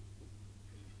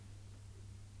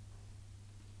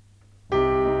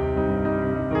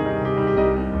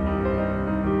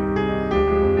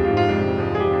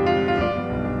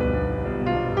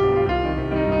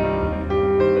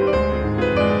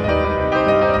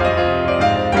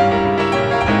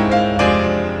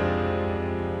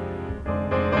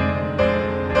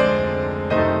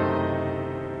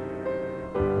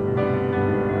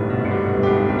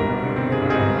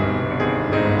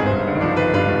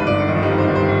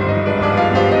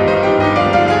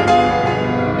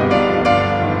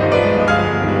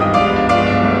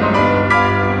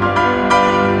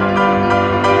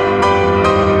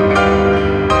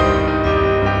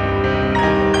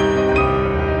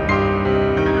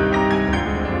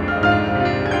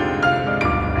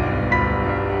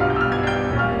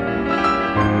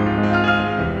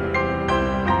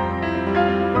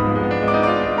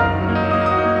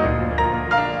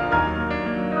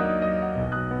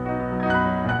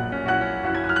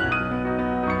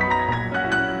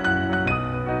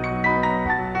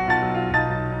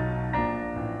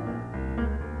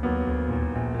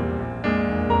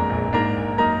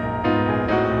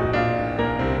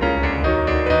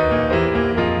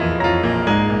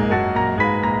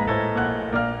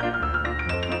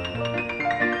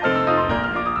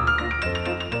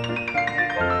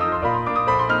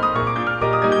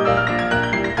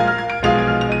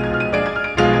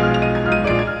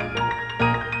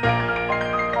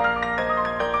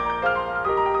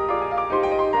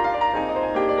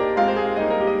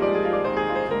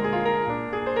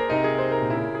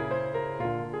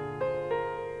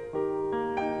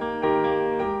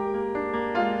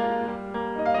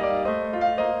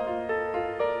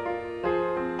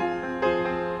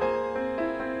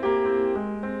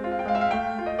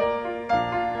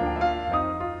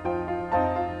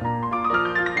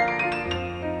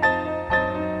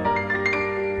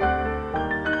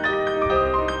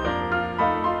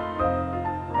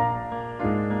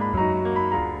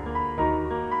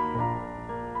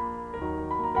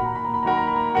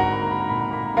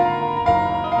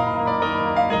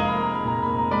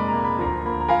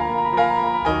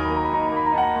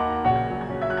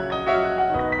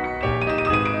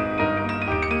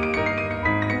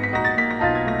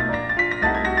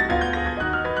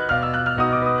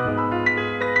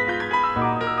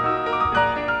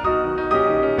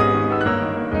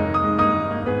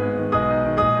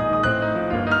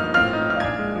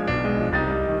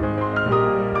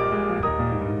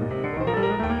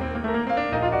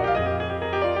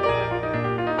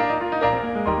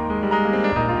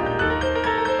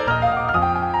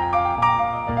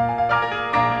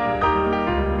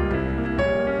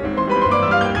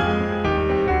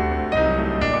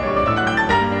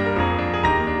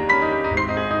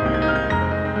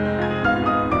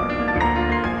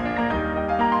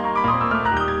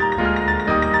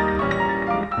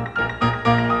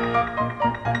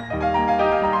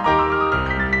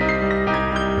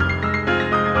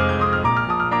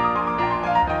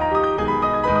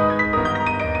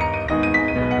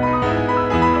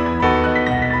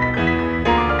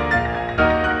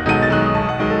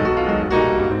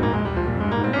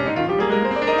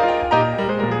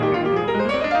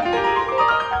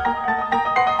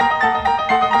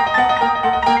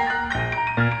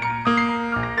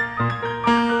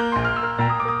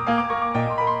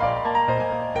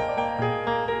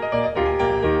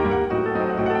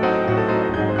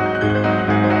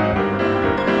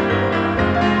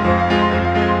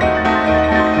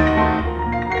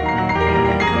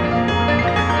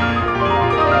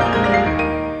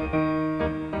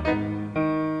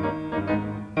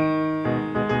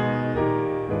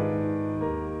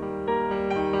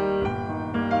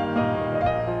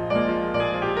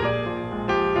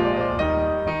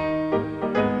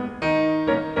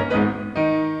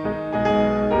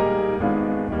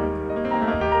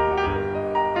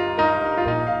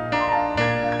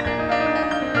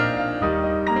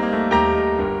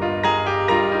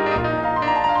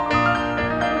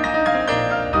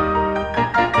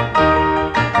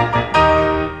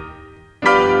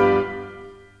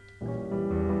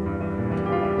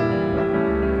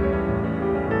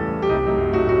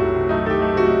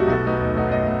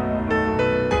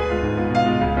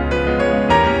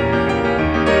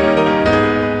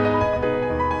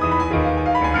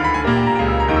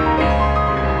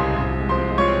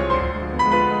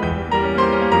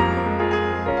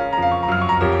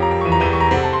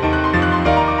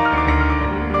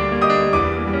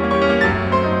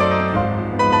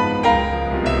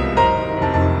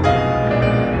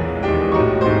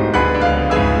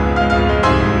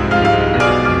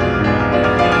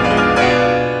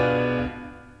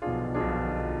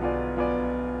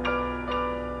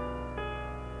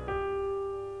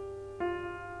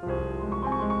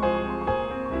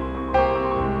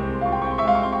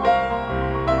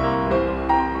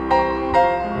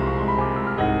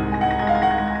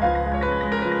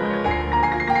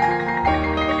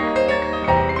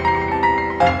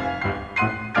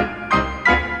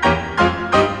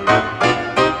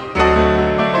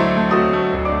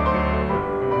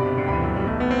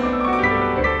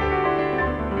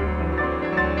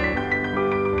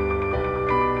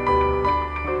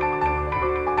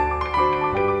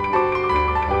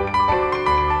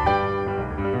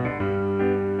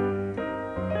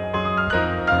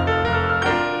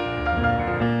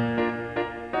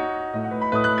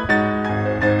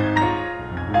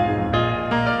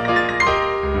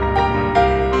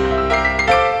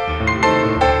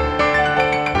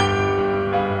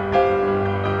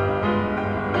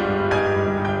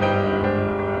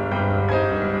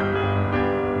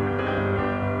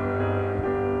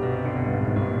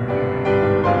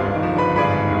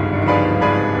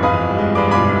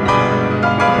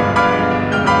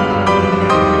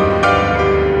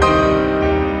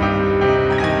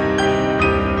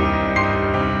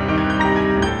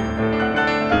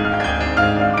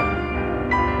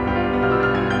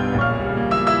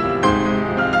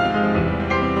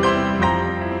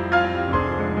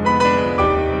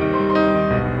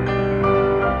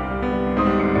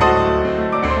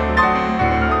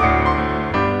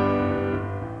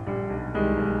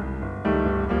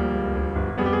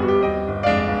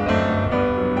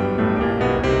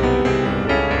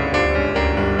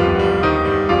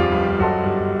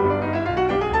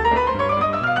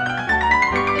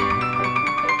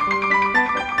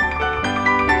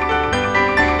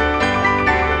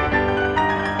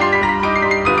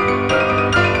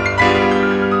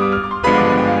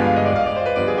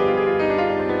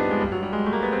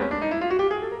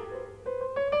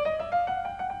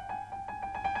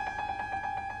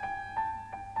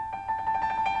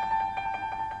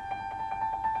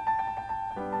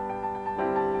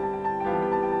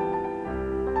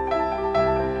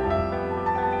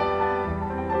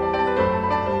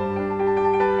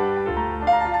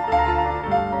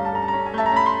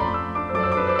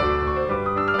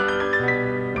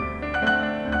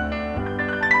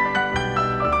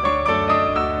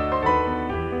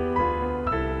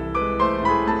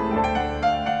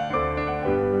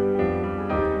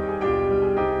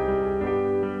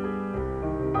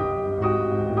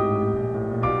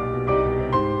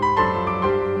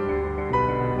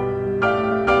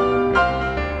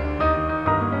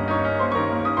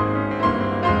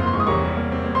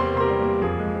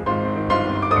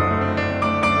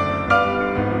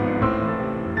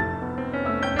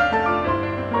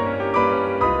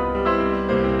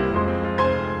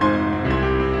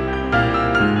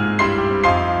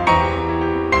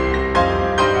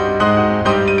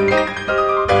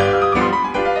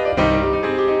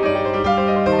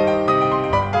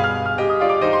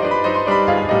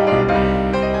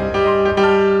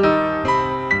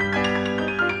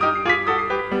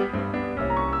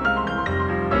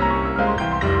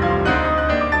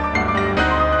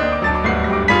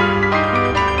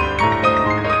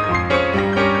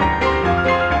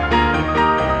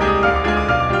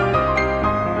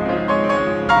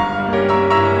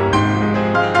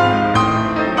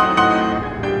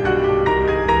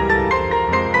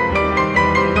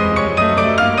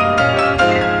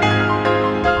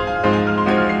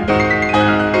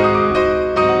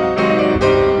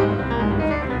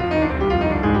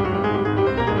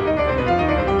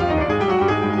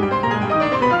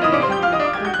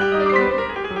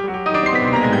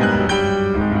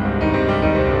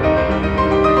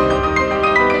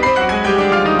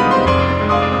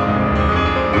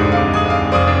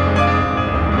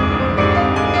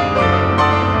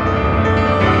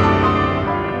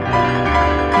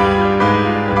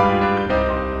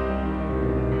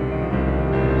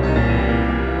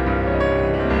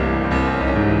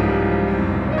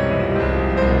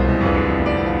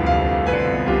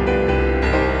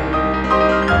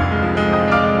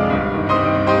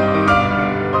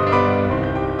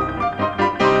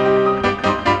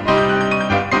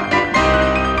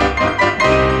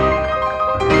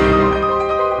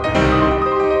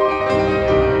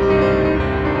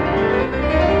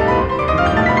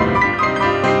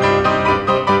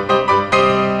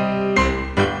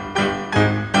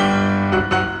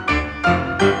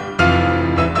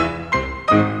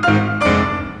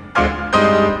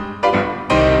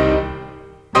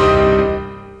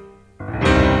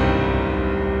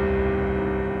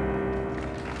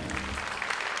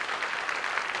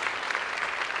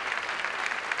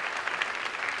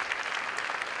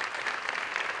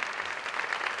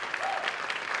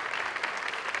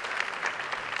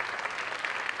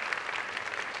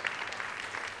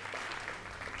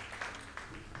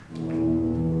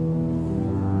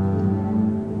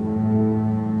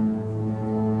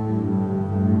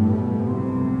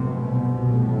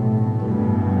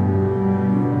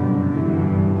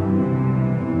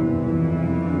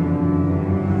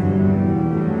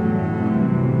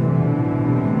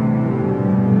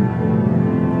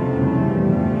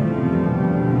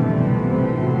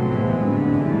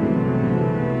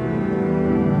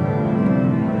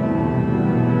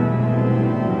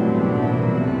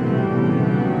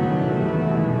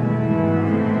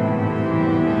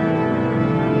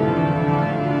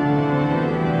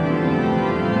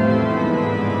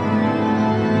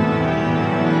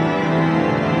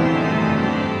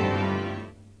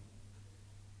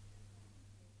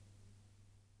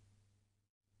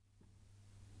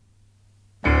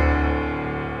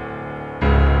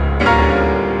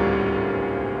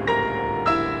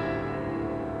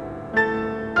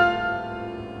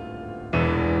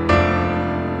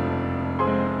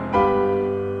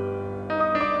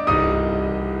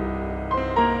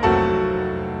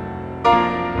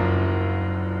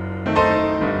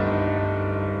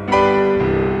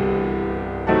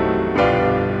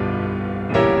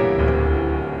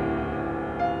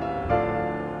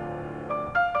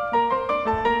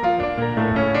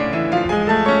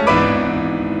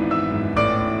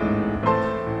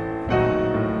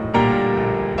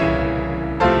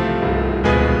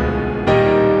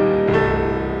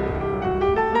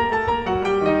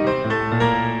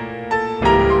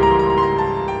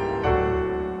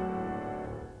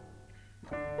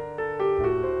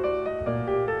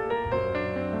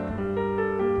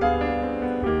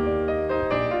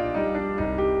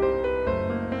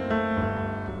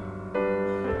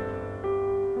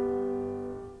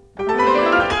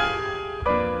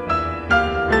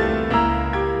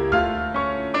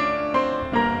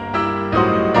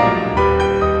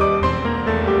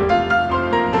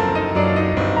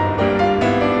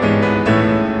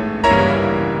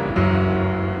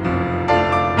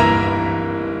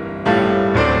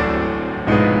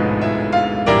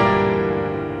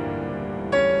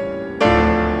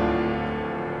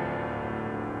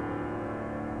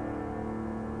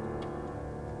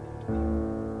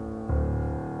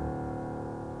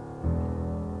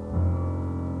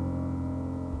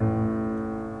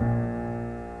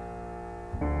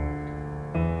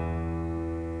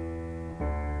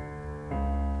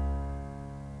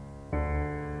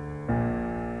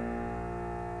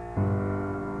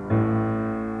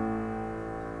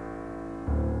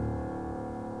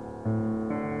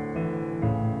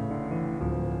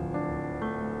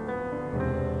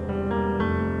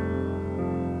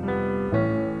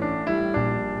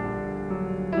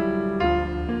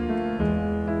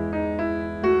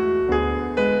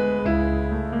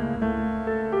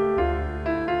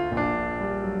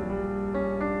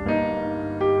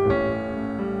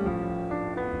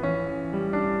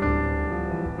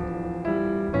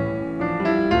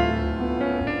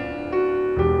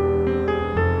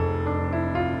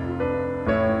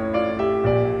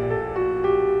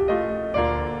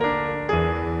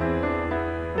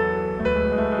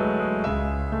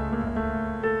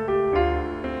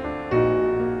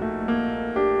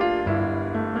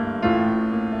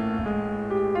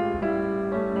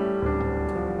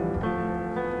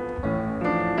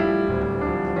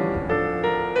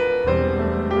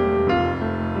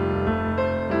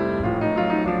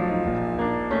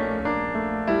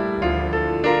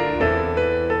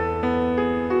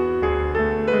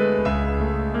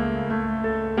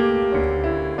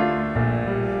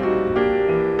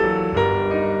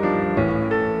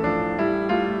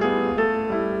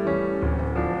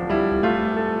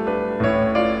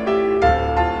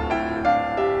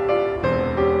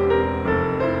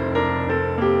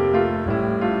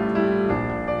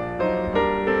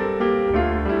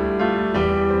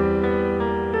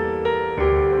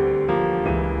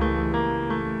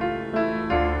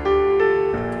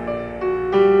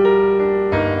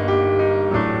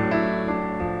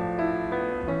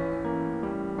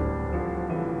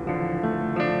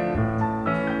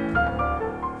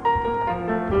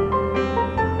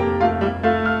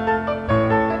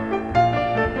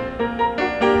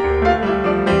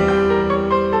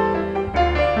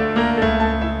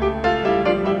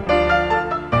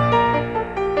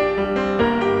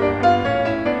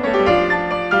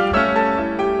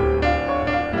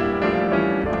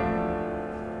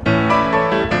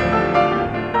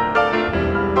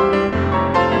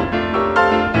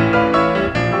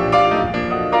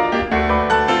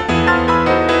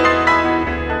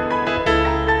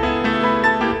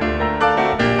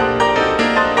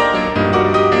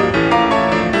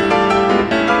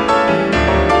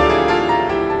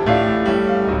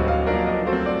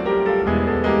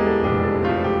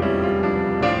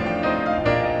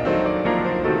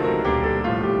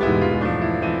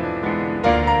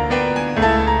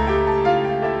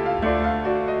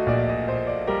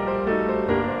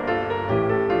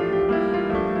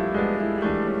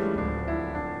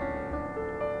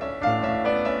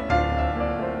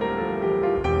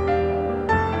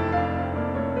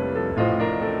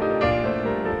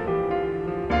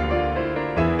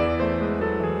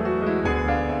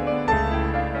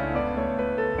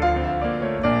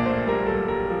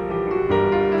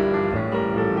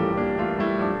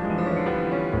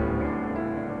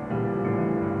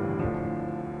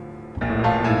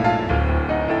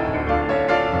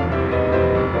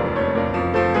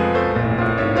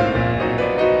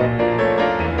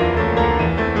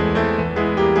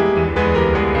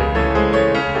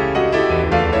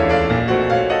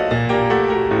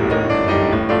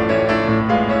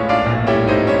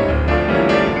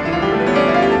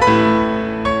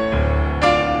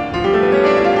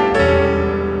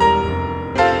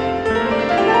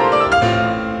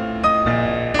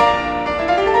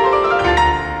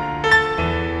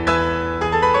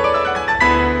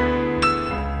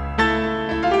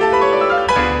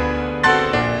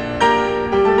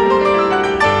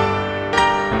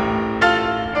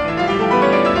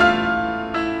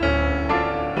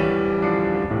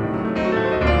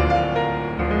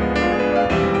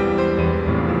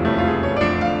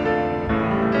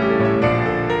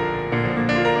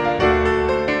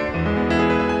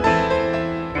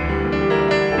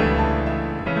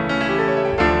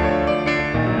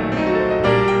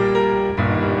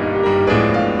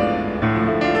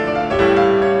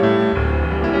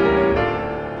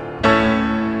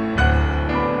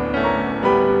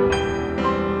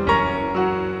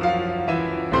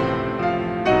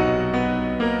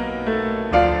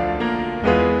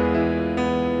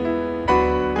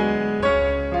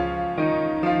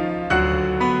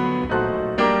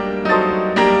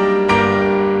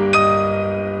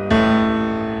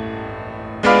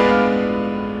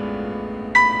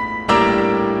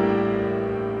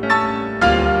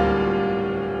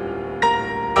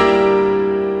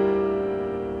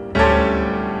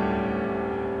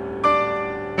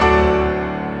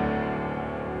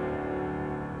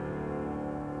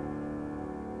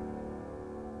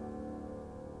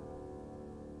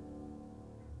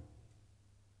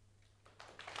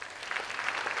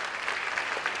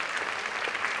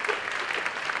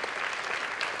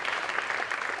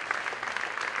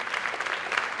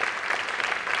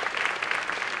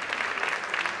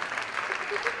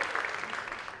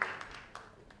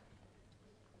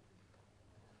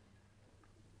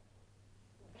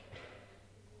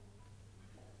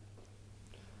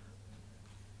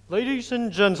 Ladies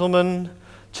and gentlemen,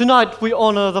 tonight we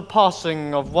honor the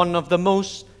passing of one of the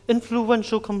most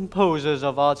influential composers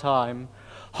of our time,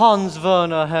 Hans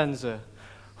Werner Henze,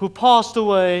 who passed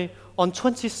away on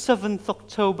 27th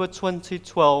October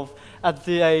 2012 at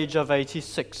the age of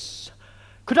 86.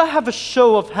 Could I have a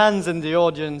show of hands in the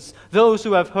audience, those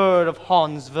who have heard of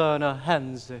Hans Werner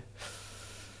Henze?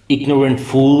 Ignorant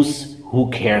fools, who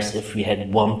cares if we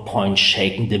had 1 point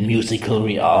shaken the musical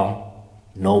realm?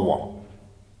 No one.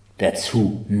 That's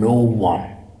who, no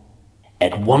one.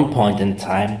 At one point in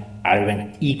time, I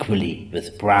ranked equally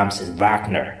with Brahms and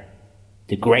Wagner.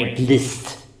 The great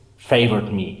Liszt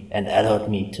favored me and allowed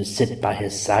me to sit by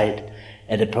his side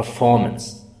at a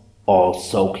performance, all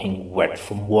soaking wet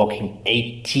from walking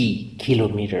 80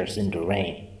 kilometers in the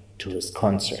rain to his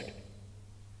concert.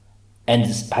 And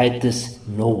despite this,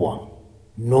 no one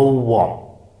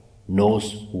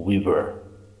knows who we were.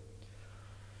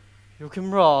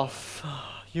 Joachim Raff,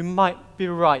 you might be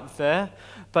right there,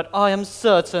 but I am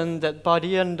certain that by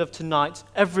the end of tonight,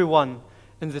 everyone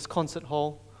in this concert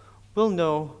hall will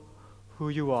know who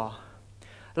you are.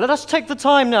 Let us take the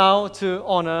time now to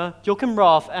honor Joachim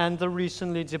Raff and the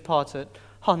recently departed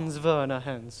Hans Werner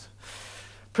Henze,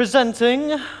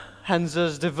 presenting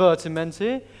Henze's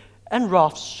Divertimenti and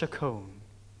Raff's Chaconne.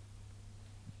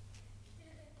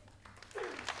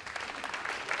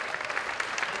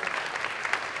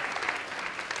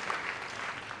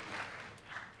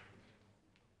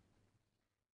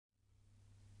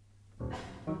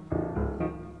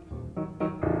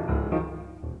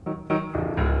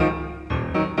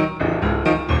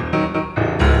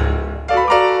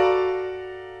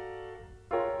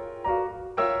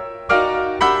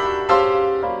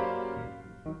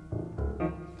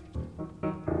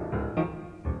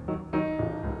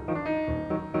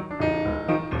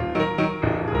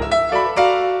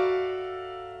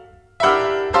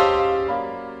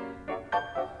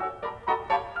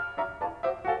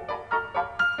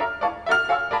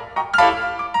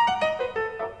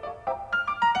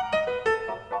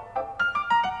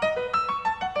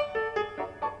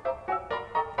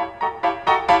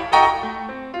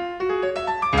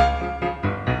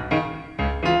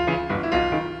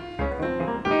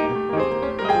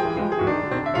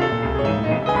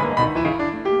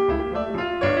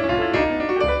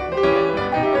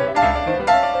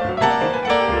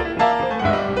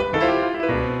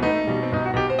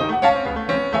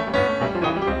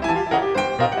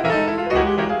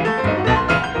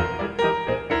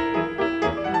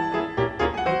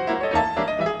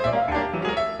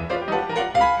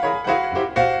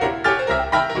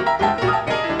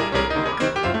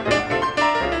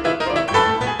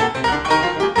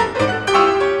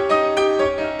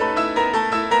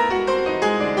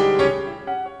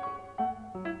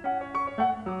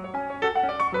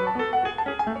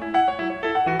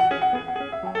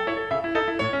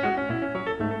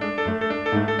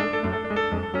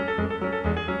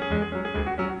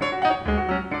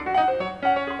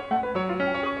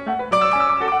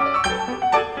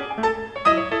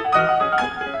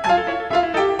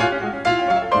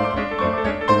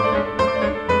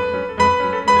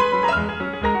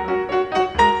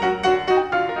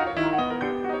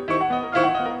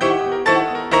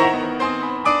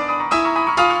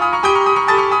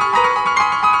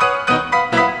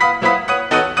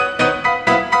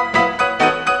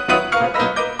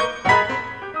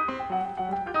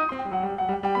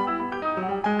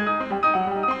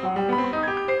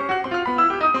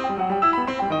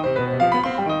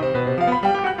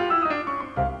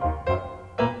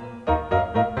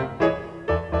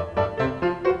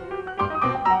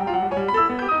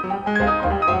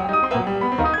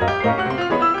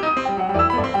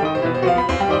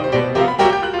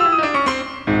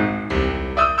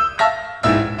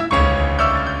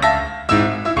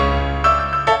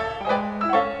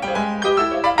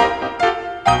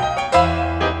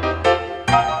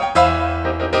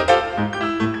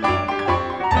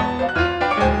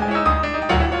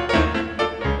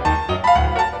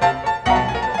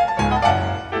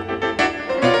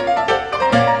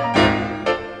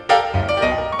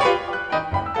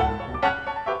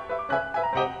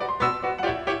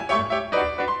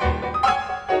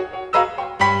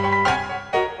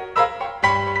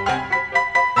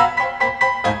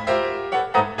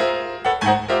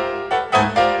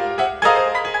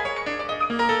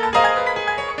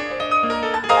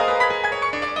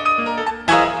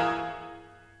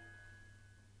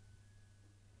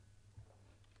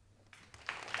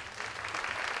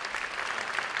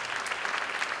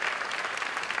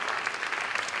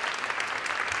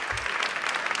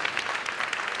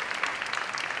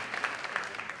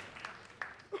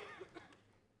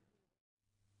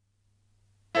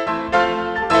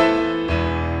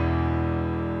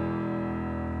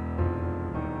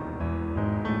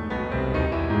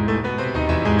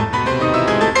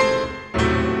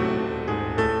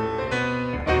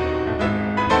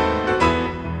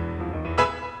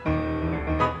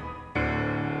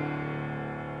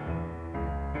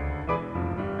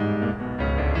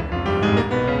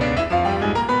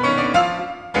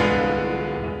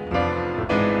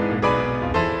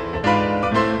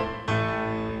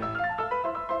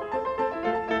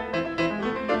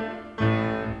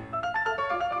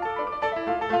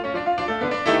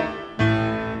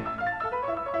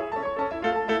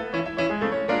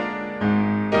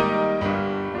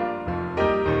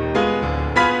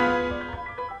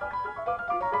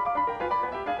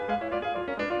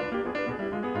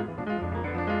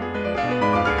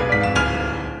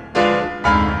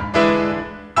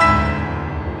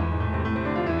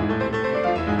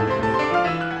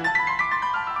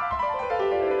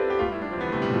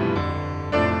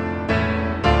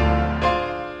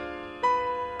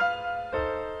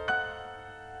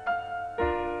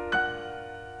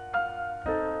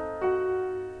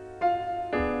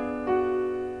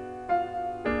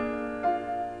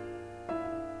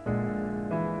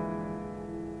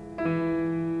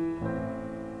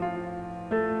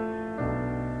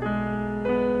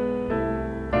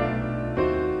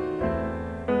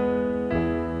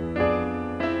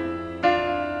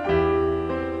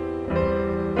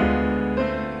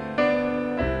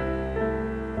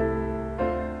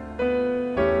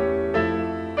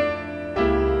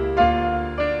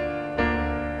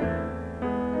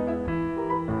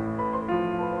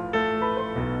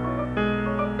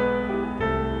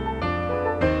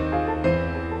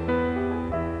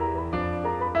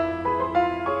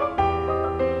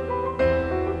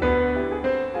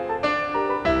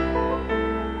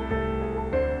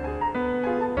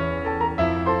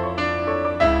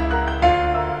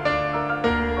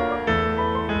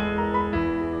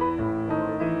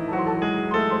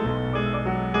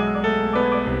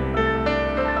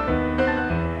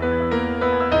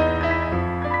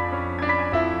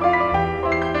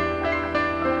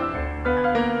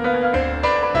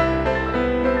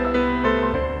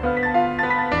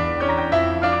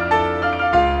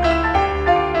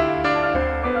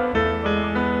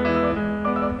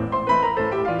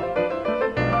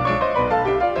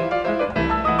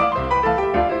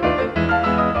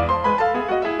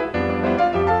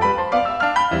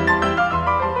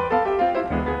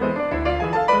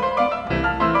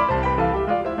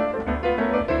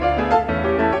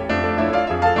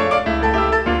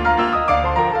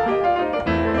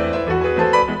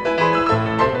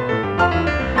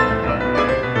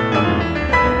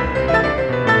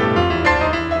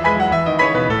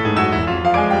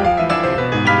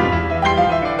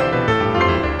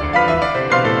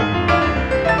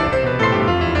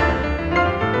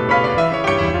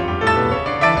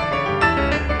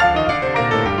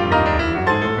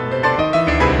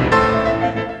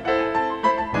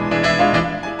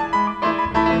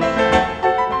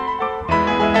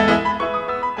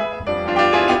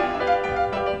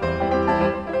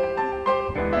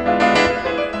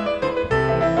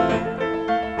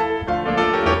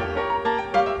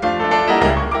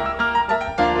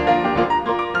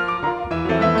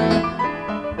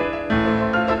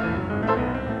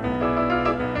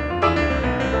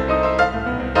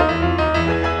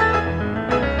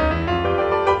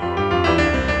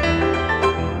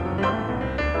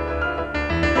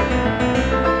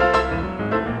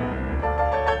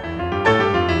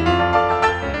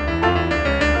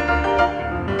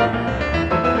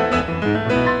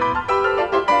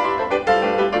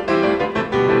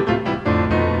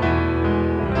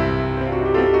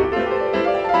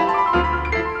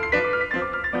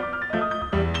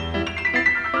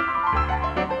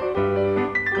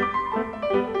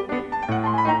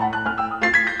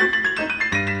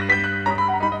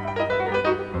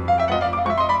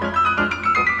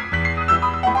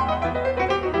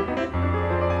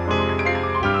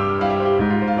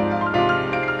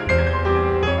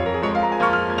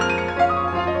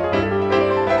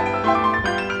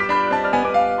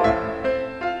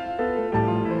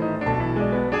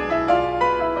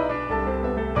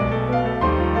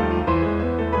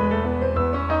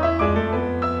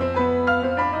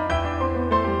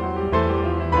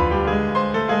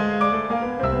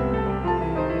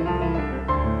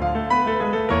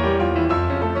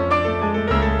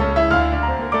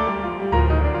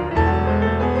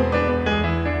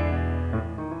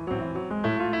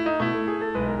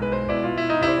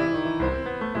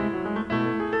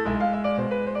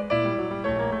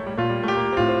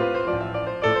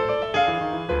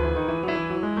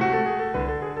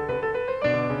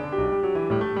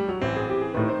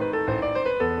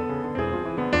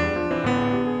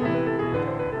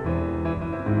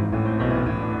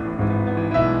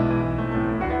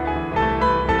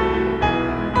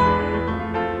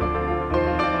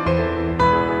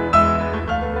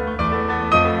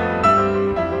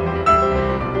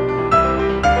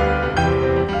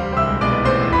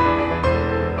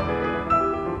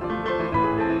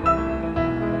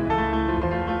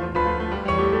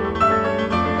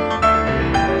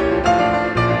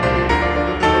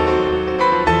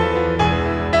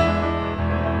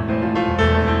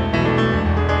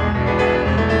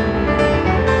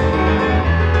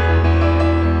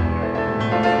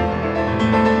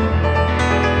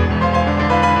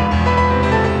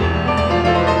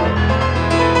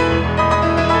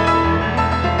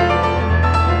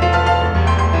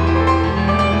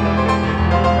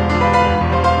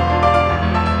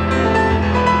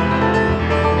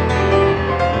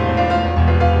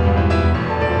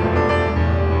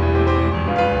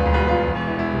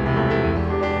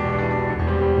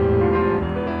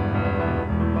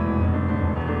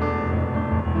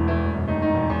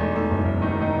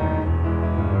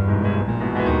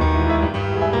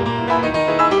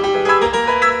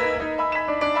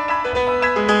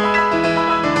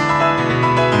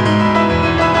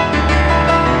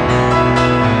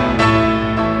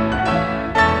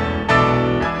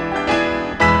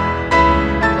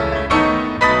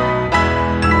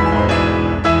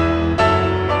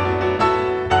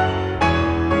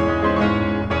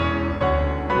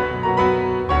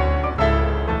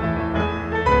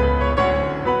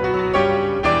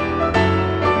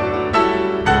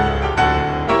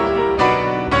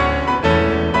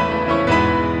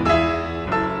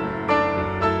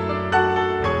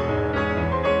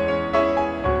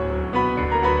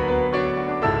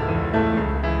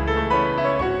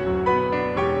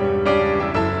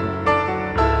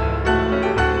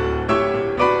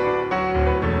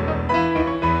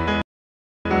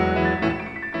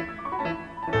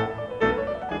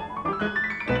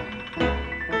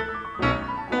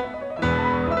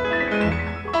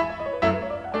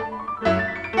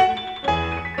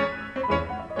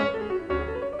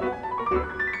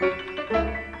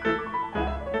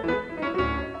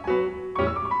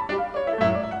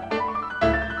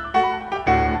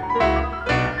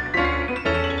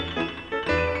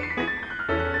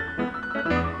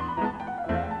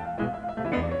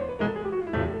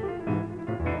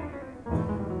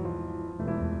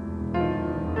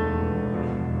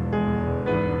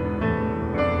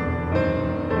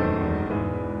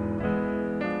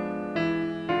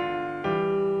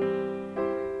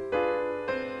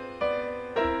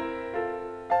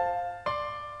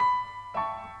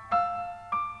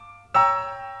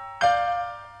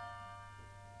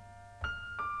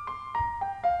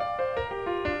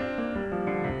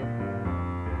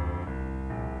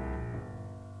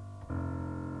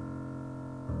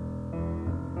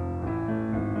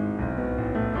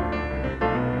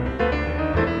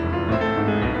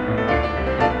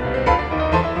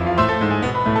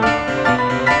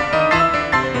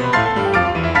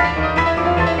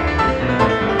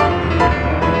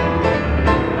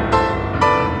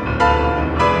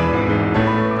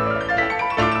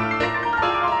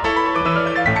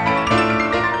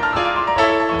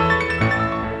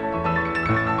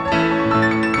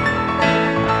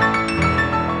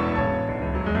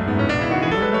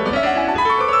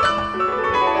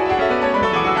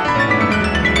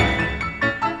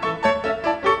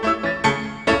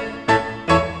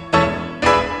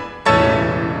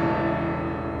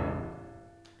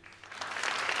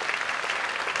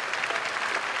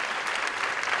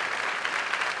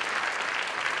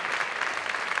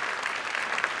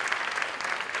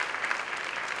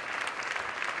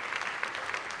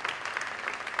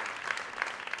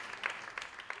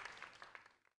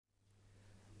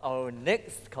 Our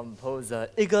next composer,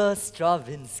 Igor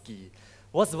Stravinsky,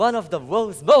 was one of the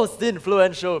world's most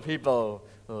influential people,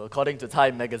 according to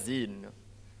Time magazine.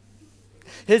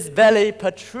 His ballet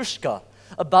Petrushka,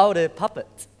 about a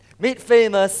puppet, made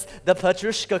famous the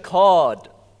Petrushka chord.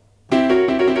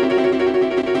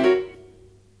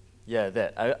 Yeah,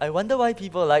 that. I wonder why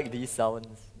people like these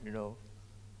sounds, you know.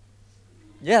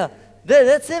 Yeah,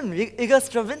 that's him, Igor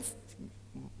Stravinsky.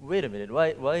 Wait a minute,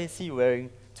 why is he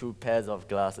wearing 2 pairs of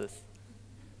glasses?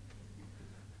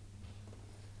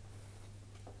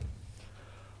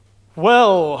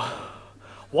 Well,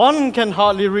 one can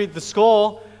hardly read the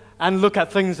score and look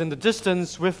at things in the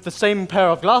distance with the same pair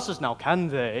of glasses now, can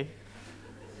they?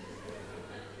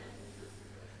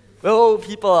 Well,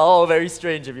 people are all very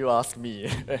strange if you ask me.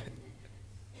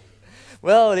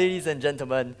 Well, ladies and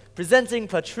gentlemen, presenting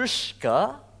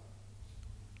Petrushka,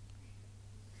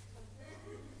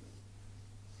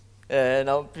 and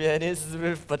our pianist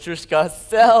with Petrushka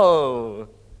Cell.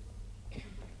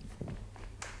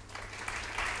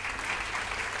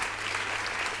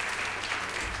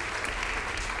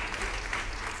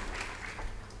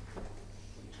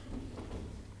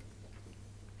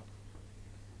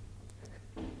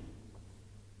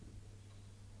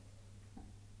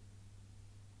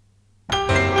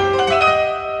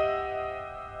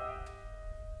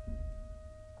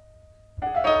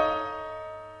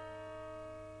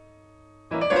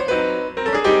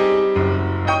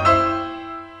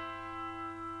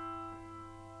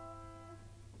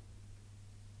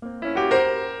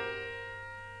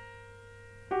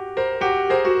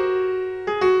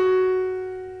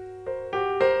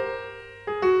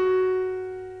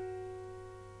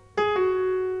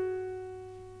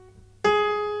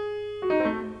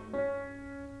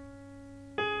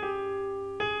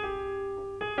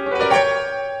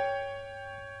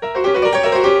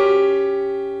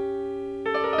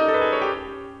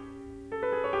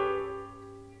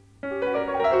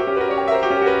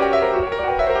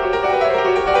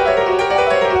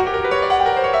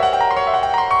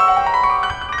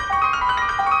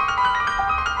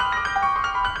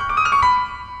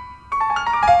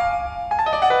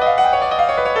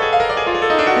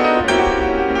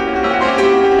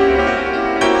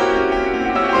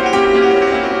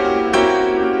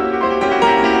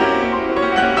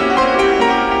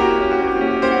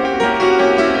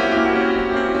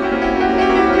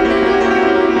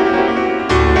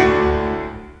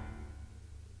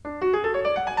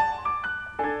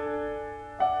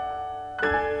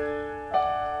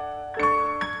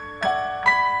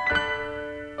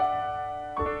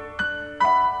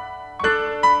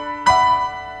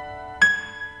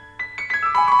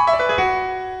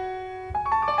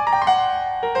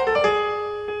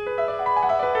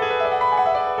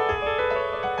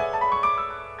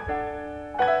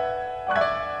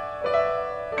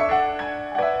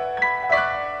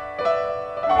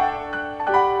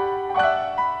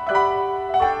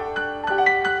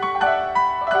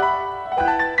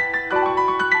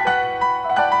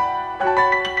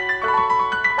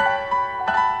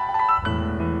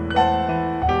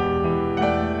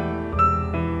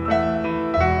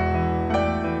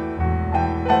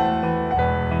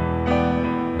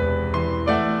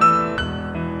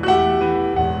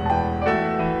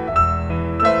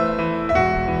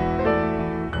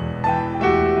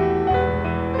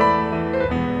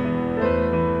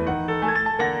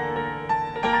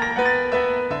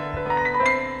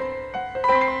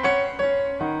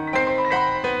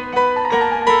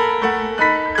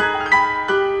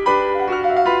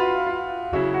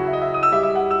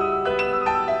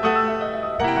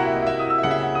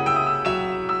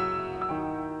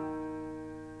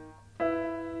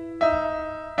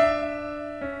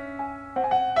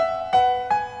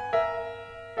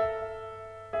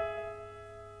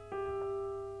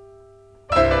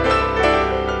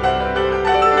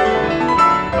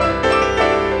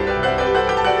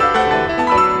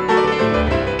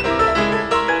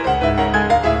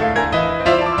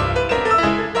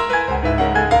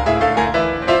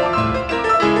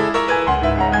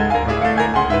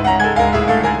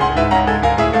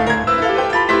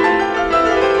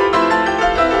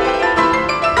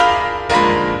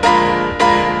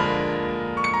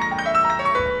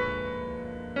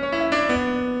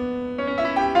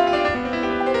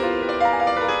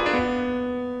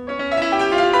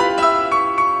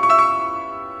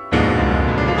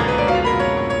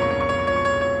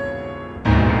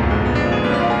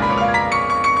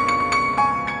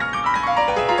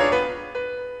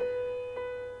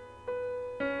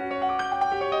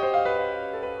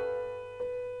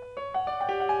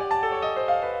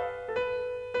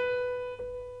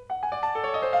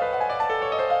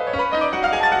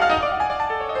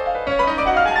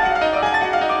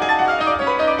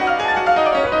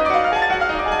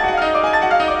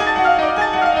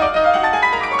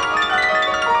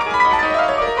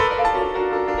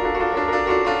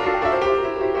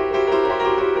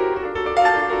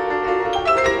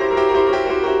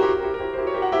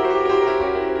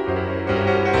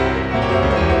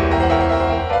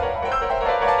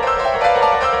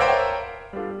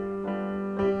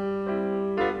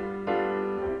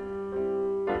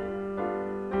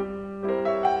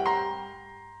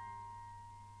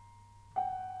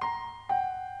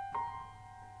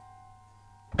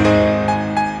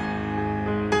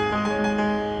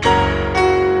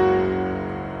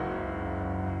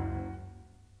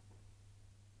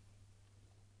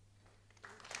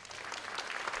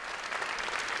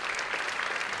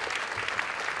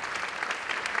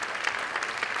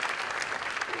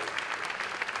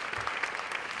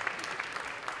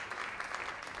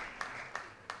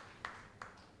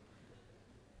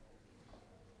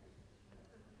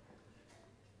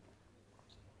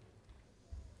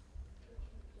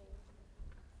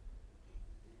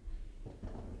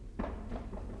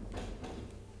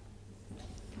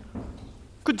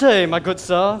 Good day, my good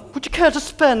sir. Would you care to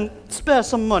spare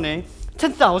some money?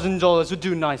 $10,000 would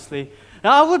do nicely.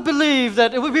 Now, I would believe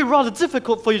that it would be rather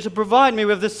difficult for you to provide me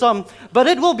with this sum, but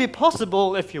it will be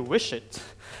possible if you wish it.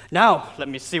 Now, let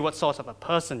me see what sort of a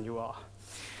person you are.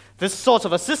 This sort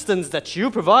of assistance that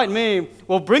you provide me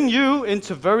will bring you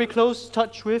into very close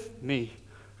touch with me,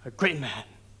 a great man.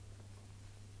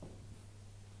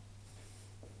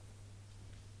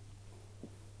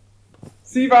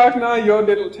 See, Wagner, your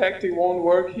little tactic won't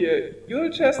work here.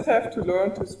 You'll just have to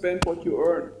learn to spend what you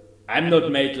earn. I'm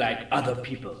not made like other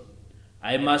people.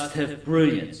 I must have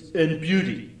brilliance and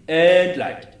beauty and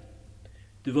light.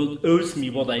 The world owes me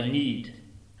what I need.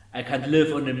 I can't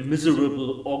live on a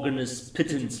miserable organist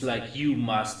pittance like you,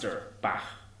 Master Bach.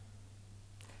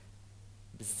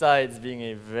 Besides being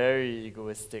a very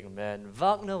egoistic man,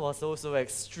 Wagner was also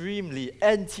extremely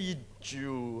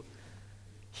anti-Jew.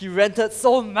 He ranted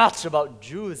so much about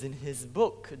Jews in his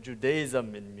book,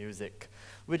 Judaism in Music,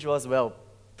 which was, well,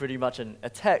 pretty much an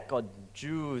attack on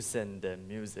Jews and their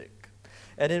music.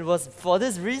 And it was for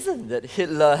this reason that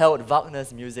Hitler held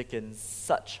Wagner's music in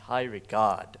such high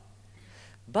regard.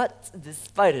 But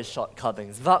despite his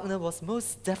shortcomings, Wagner was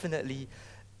most definitely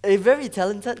a very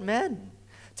talented man.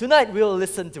 Tonight we'll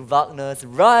listen to Wagner's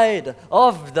Ride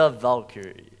of the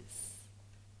Valkyries.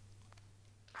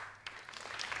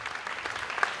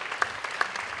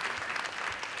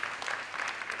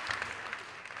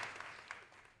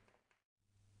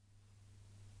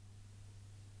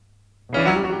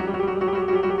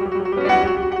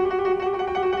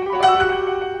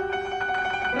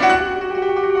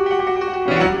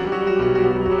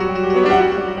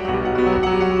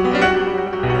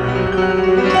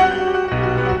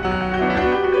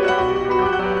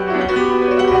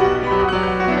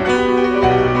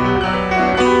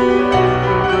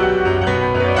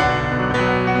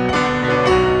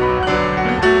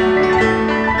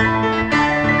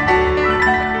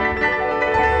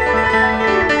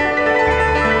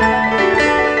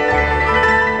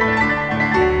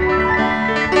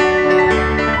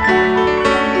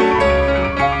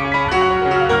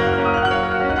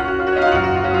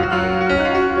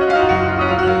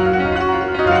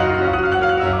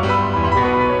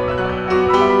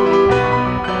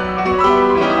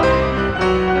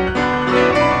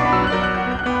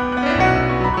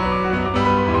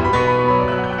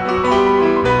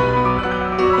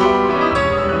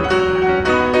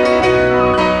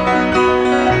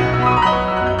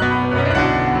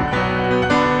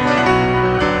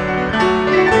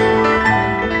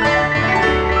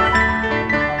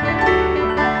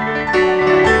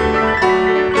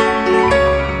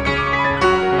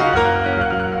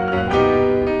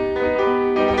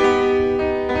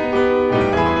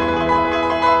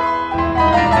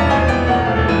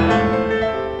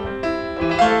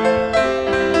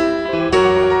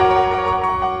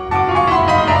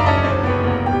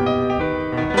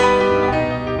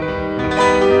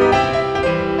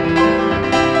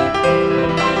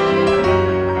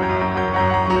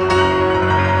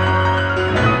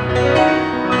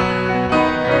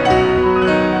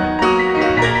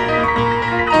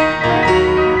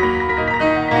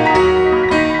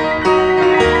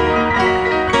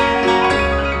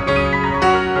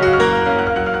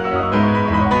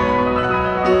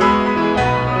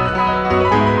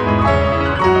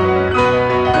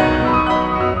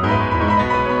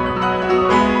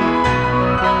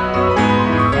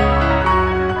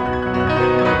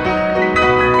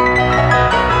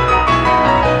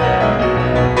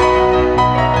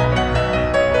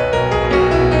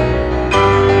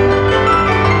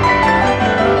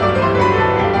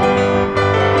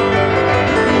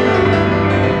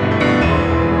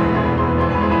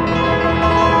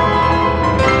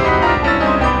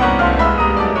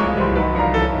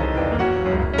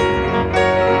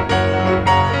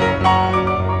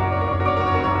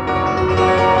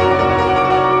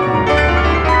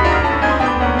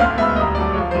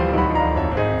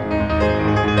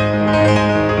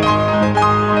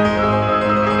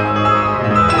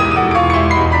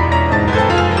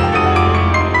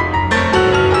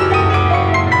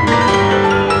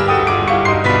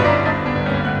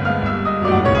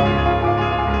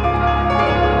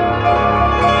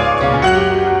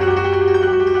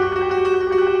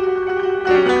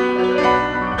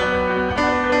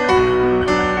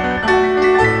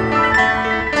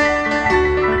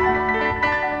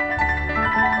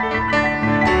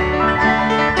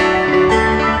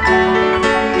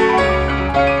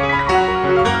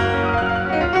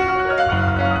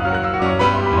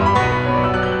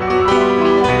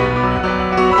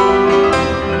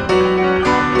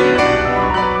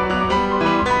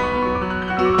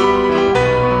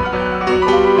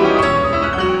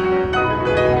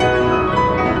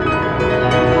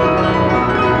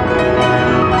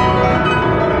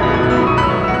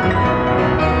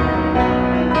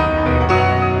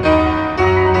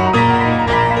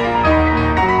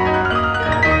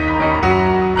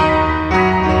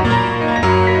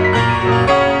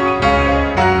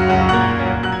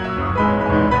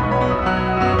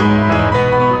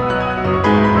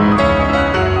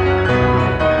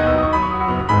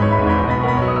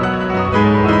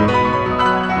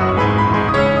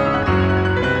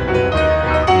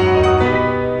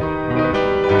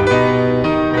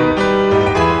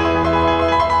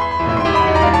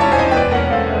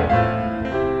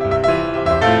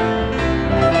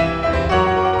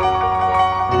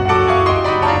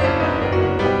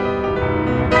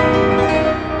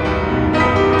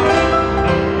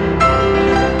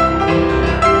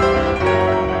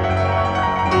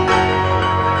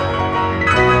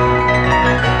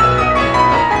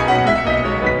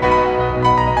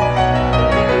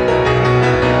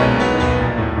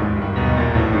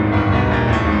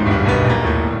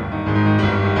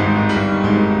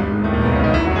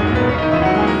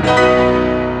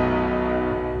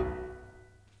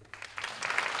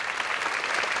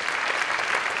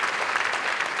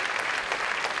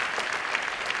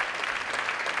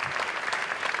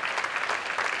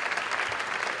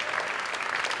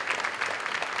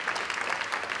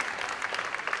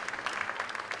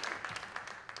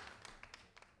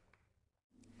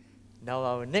 Now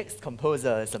our next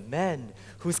composer is a man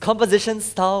whose composition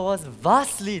style was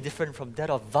vastly different from that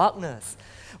of Wagner's.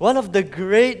 One of the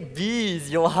great bees,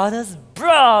 Johannes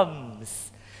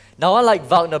Brahms. Now unlike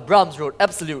Wagner, Brahms wrote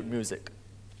absolute music.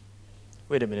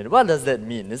 Wait a minute, what does that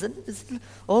mean? Isn't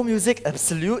all music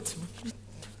absolute?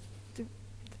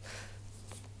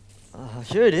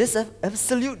 Here it is.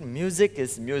 Absolute music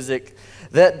is music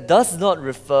that does not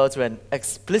refer to an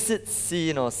explicit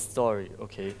scene or story.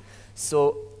 Okay,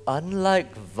 so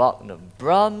unlike Wagner,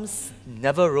 Brahms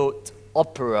never wrote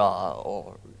opera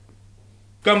or...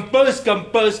 Compose,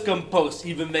 compose, compose,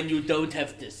 even when you don't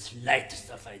have the slightest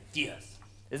of ideas.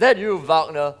 Is that you,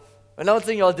 Wagner?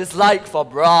 Announcing your dislike for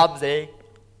Brahms, eh?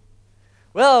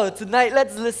 Well, tonight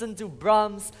let's listen to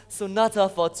Brahms' Sonata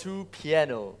for Two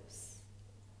Pianos.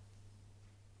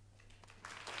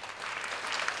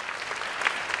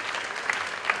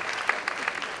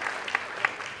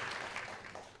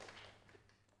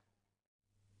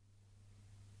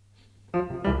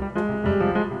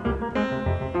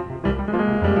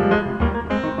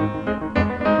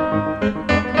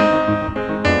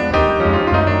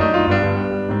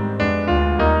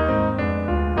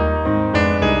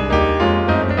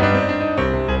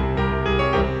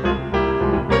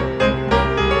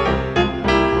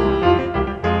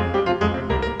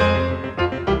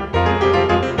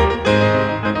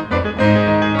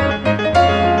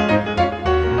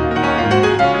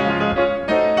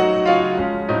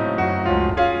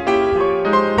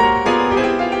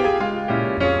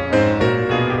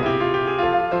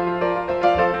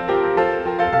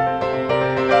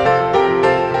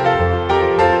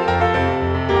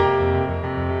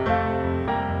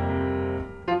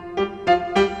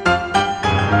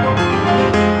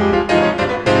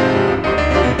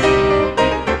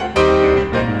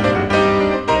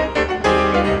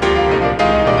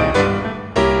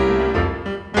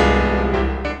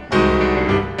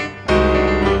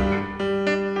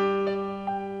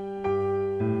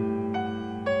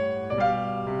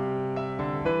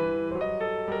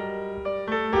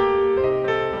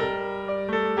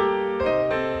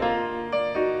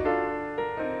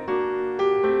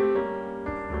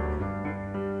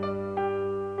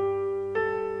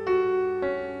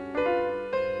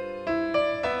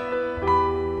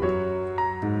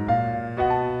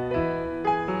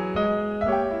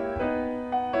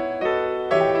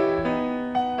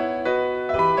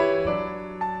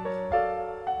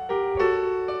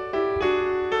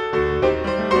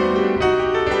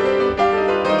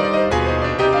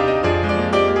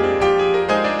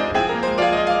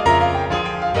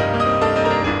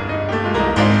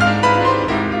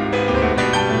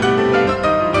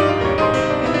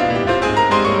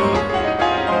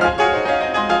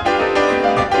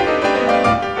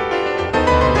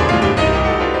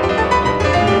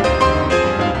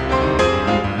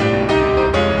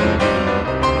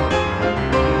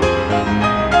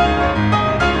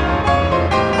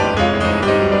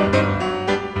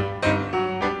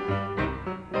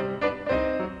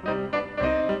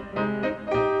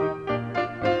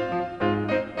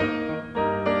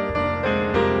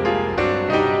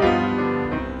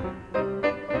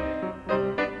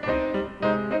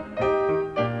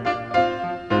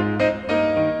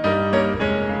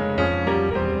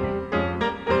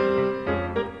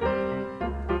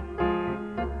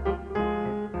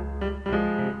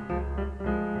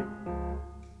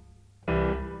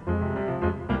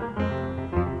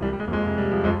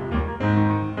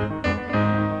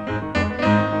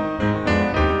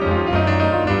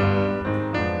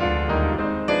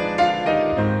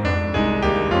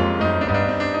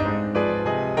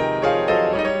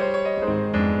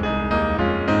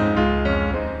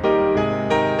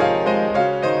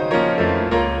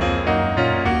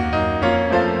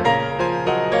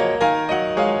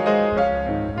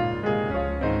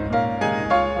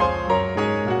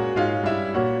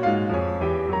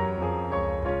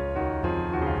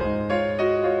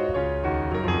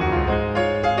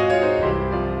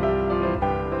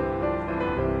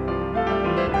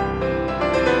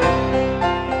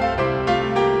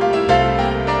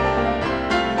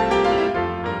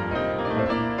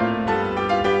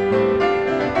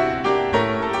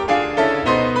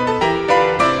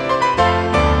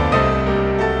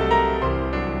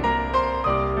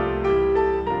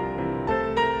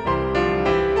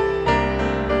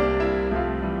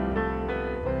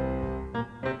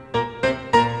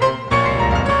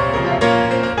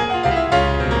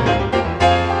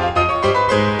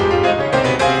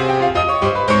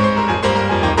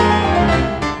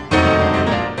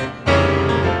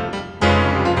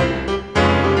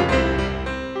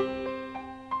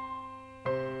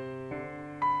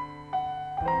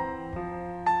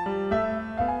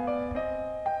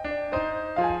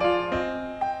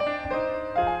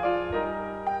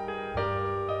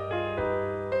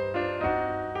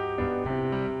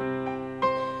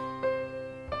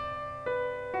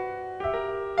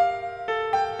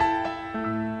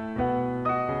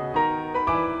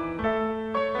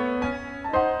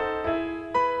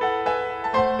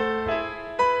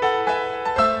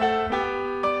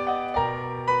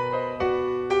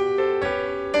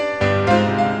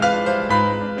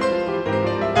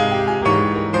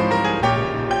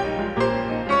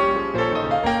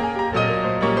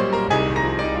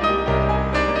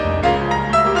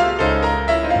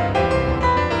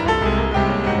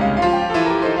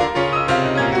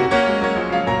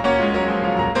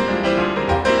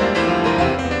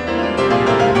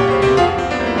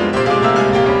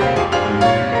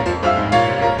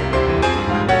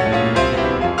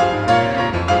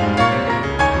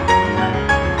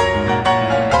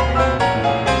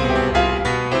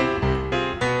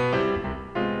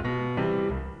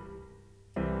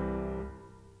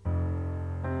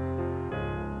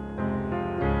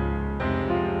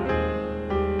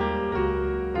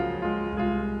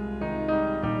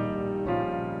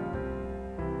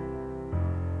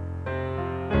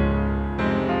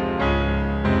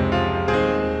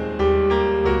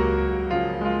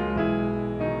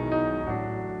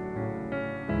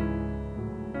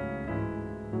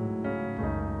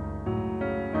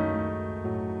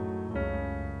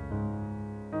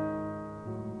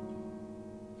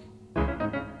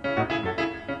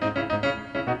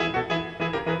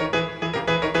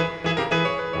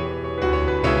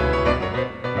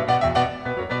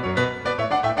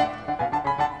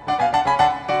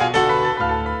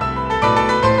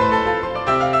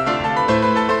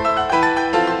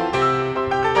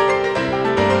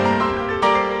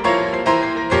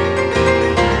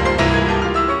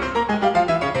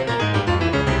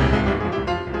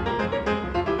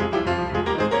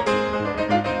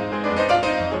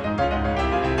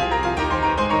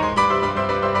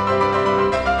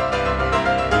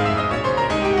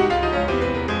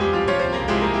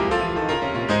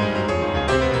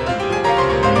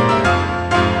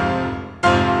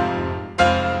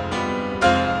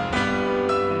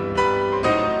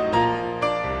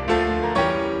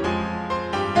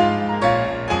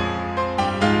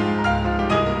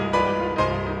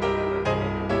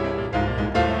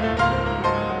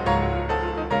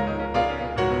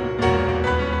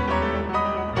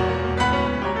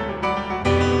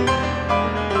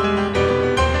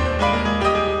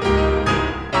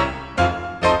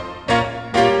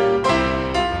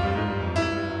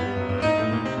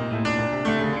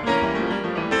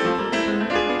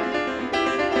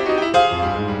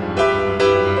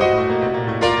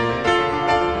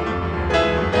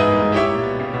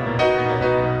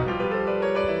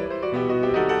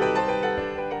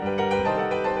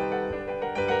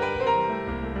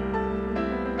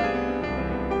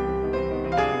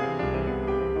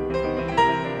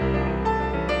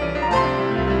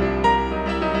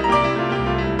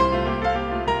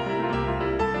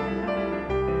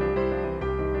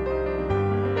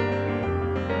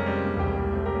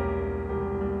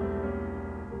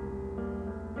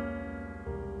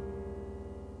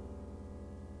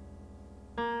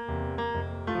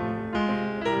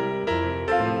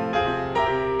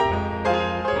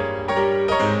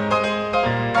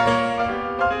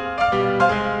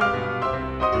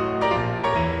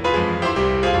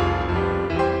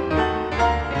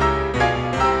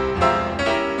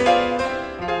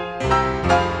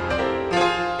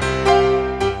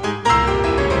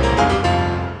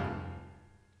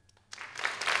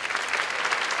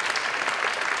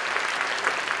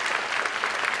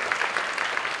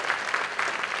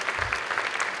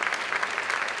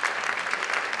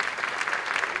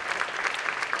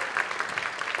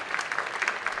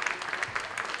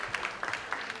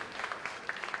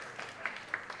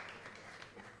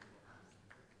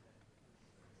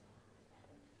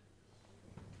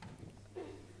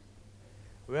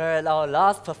 We're at our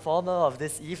last performer of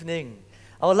this evening.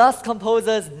 Our last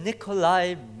composer is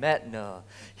Nikolai Medtner.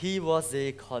 He was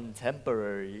a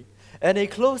contemporary and a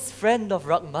close friend of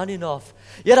Rachmaninoff.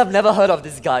 Yet I've never heard of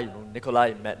this guy,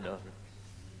 Nikolai Medtner.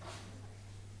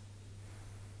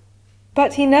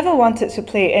 But he never wanted to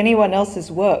play anyone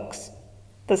else's works.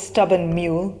 The stubborn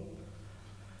mule.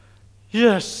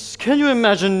 Yes, can you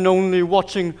imagine only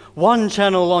watching one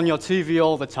channel on your TV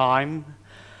all the time?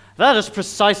 That is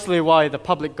precisely why the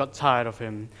public got tired of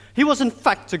him. He was in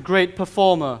fact a great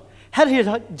performer. Had he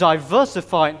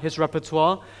diversified his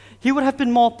repertoire, he would have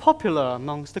been more popular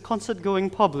amongst the concert-going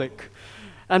public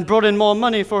and brought in more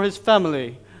money for his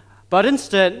family. But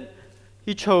instead,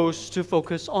 he chose to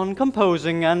focus on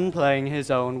composing and playing his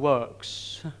own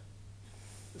works.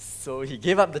 So he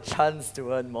gave up the chance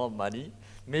to earn more money?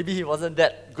 Maybe he wasn't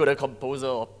that good a composer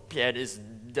or pianist,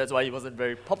 that's why he wasn't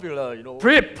very popular,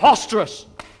 Preposterous!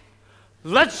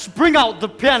 Let's bring out the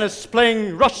pianists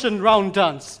playing Russian round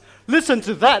dance. Listen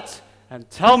to that and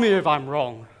tell me if I'm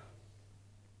wrong.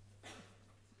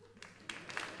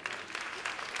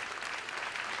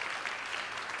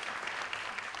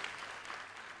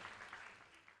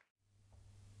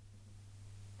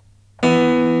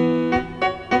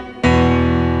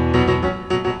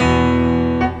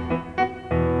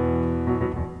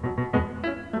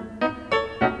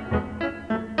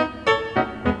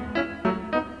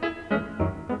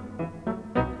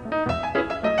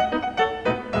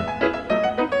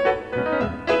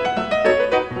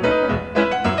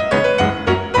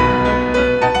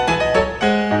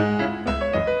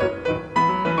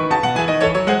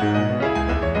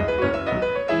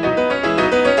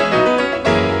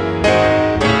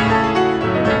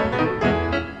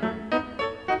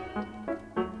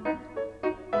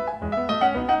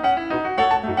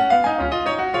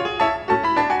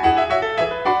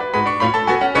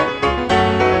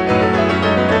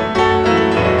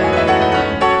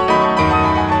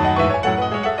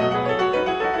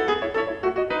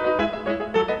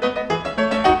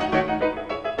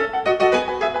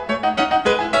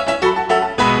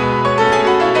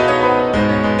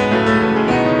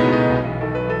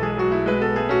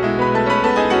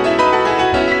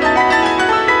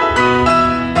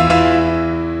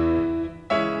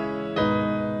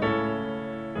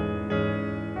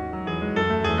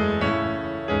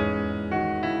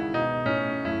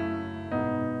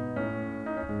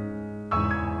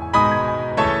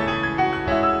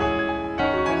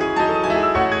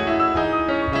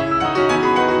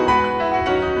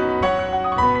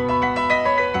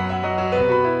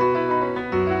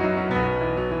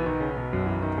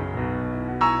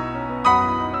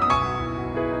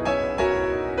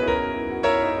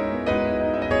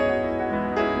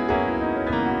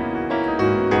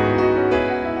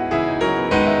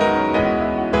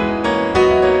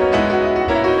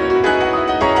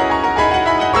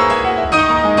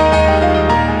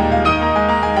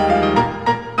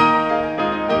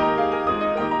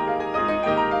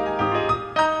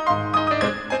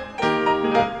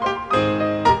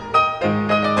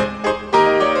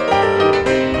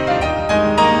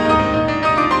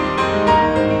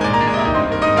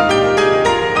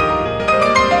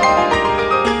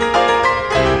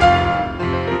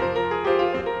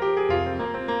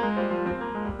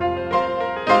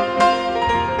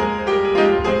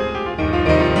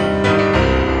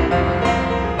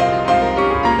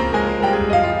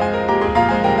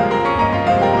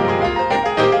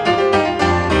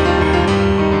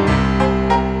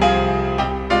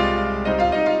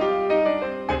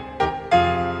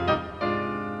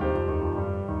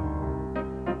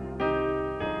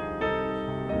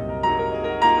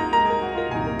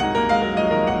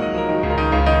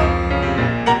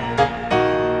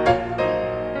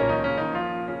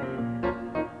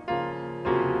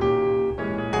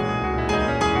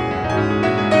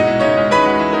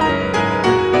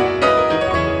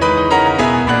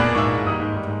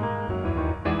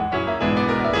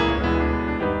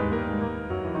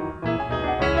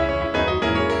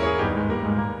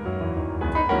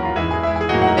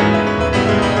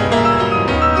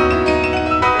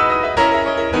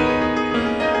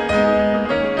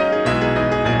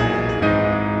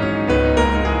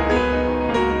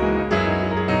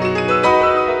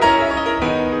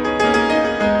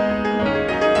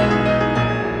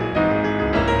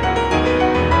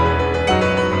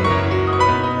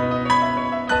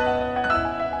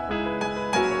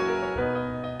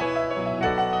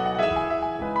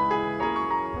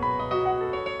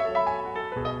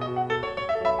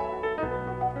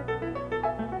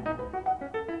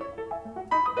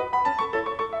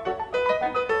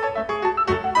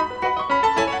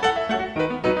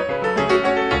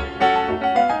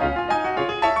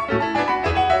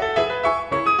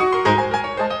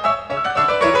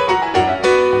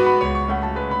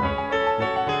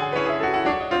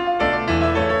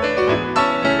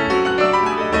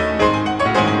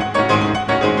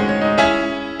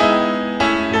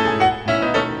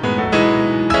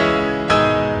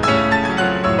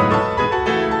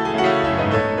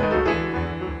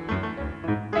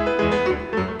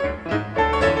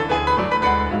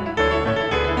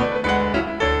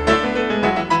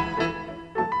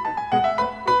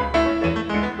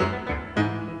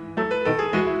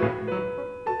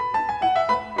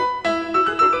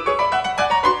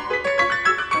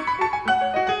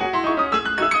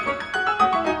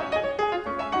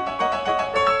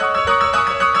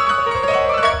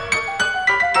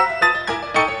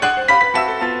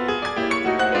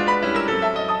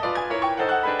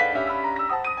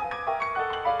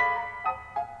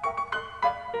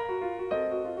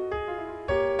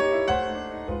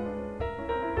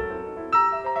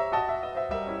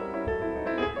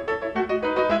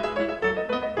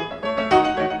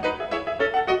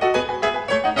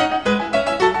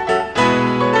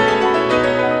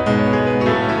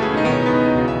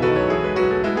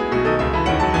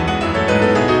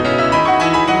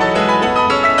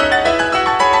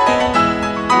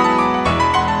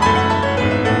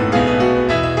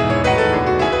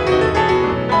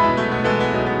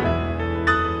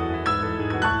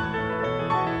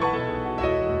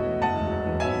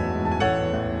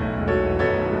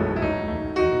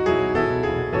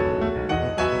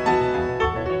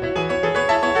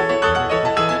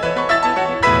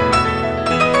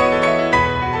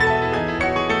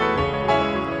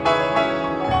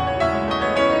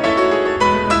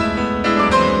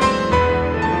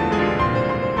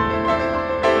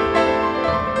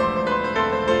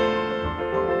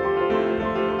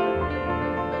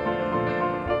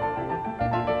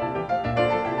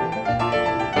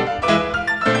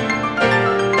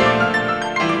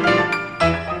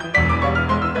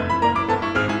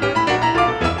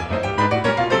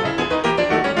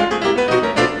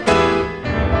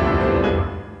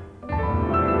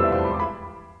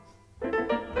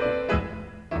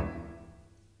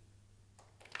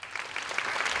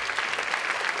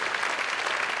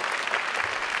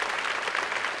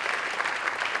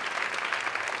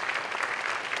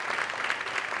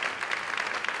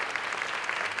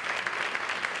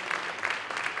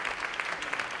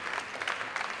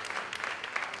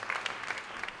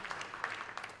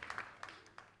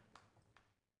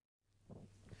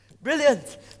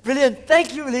 Brilliant, brilliant.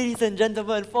 Thank you, ladies and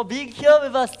gentlemen, for being here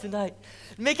with us tonight,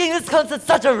 making this concert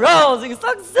such a rousing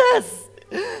success.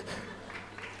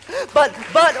 But,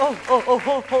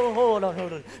 hold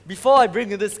on. Before I bring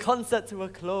this concert to a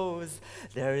close,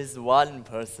 there is one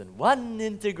person, one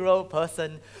integral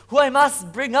person who I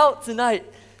must bring out tonight.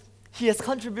 He has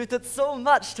contributed so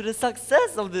much to the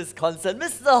success of this concert.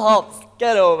 Mr. Hobbs,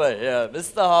 get over here.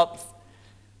 Mr. Hobbs.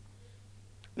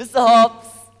 Mr. Hobbs.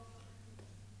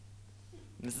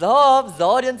 Mr. Hobbs, the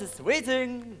audience is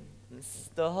waiting.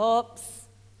 Mr. Hobbs.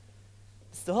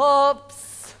 Mr.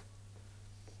 Hobbs.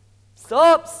 Mr.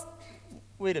 Hobbs.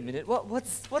 Wait a minute,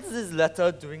 what's this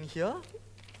letter doing here?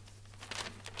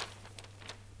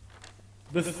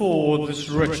 Before this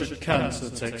wretched cancer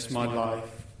takes my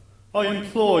life, I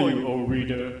implore you, O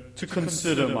reader, to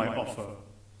consider my offer.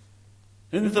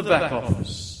 In the back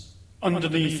office,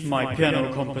 underneath my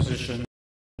piano compositions,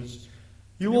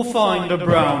 you will find a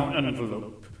brown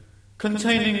envelope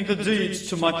containing the deeds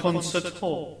to my concert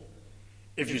hall.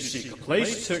 If you seek a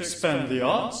place to expand the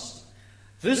arts,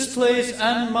 this place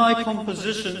and my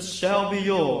compositions shall be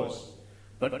yours,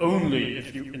 but only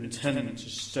if you intend to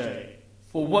stay.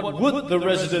 For what would the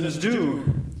residents do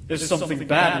if something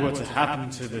bad were to happen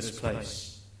to this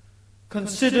place?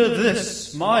 Consider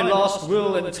this my last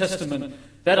will and testament,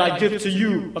 that I give to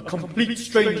you, a complete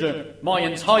stranger, my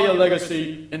entire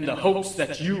legacy in the hopes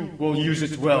that you will use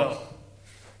it well.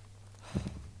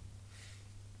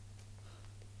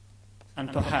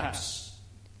 And perhaps,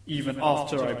 even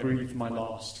after I breathe my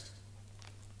last,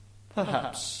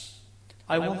 perhaps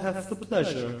I will have the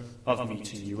pleasure of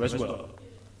meeting you as well.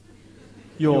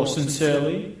 Yours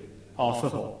sincerely, Arthur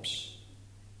Hobbs.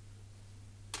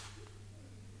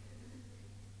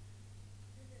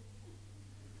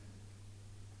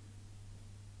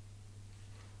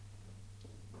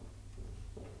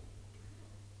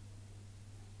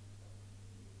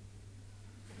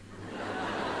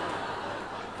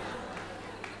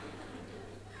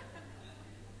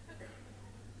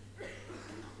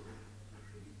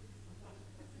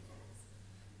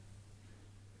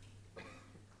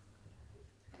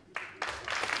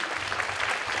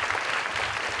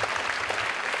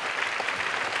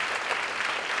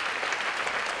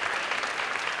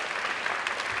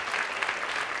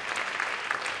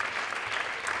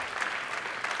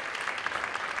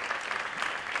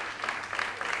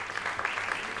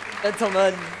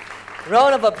 Gentlemen,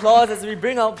 round of applause as we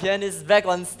bring our pianists back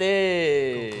on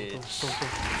stage. Go.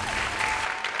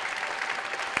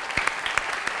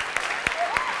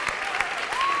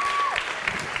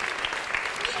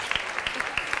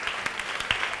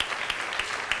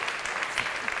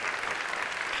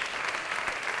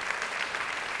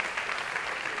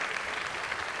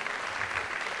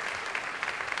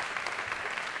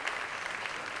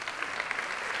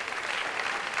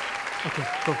 Okay,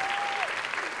 go.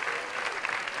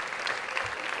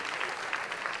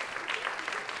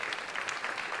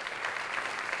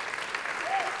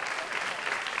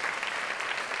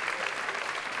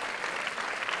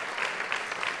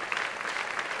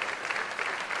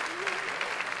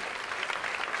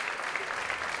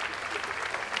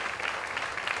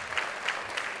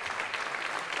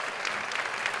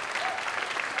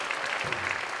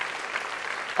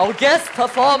 Our guest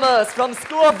performers from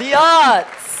School of the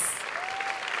Arts.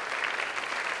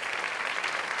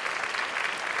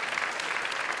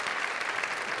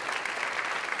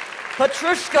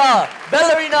 Petrushka,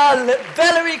 ballerina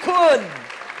Valerie Kuhn.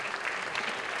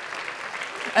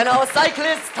 And our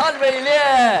cyclist Tan Wei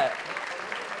Lie.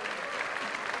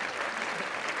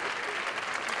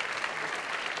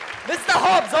 Mr.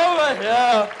 Hobbs, over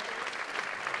here.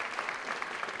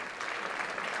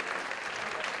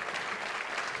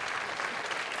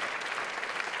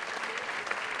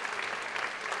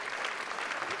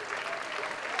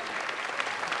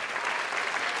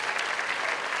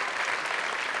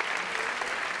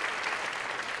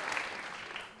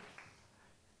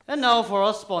 And now for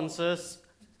our sponsors.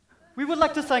 We would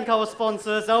like to thank our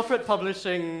sponsors, Alfred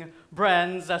Publishing,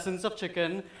 Brands, Essence of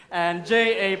Chicken, and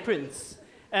J.A. Prince.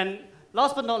 And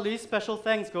last but not least, special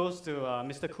thanks goes to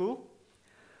Mr. Koo,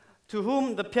 to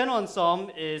whom the Piano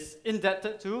Ensemble is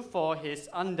indebted to for his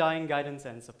undying guidance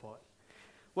and support.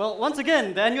 Well, once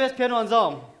again, the NUS Piano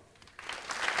Ensemble.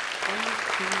 1,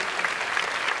 2,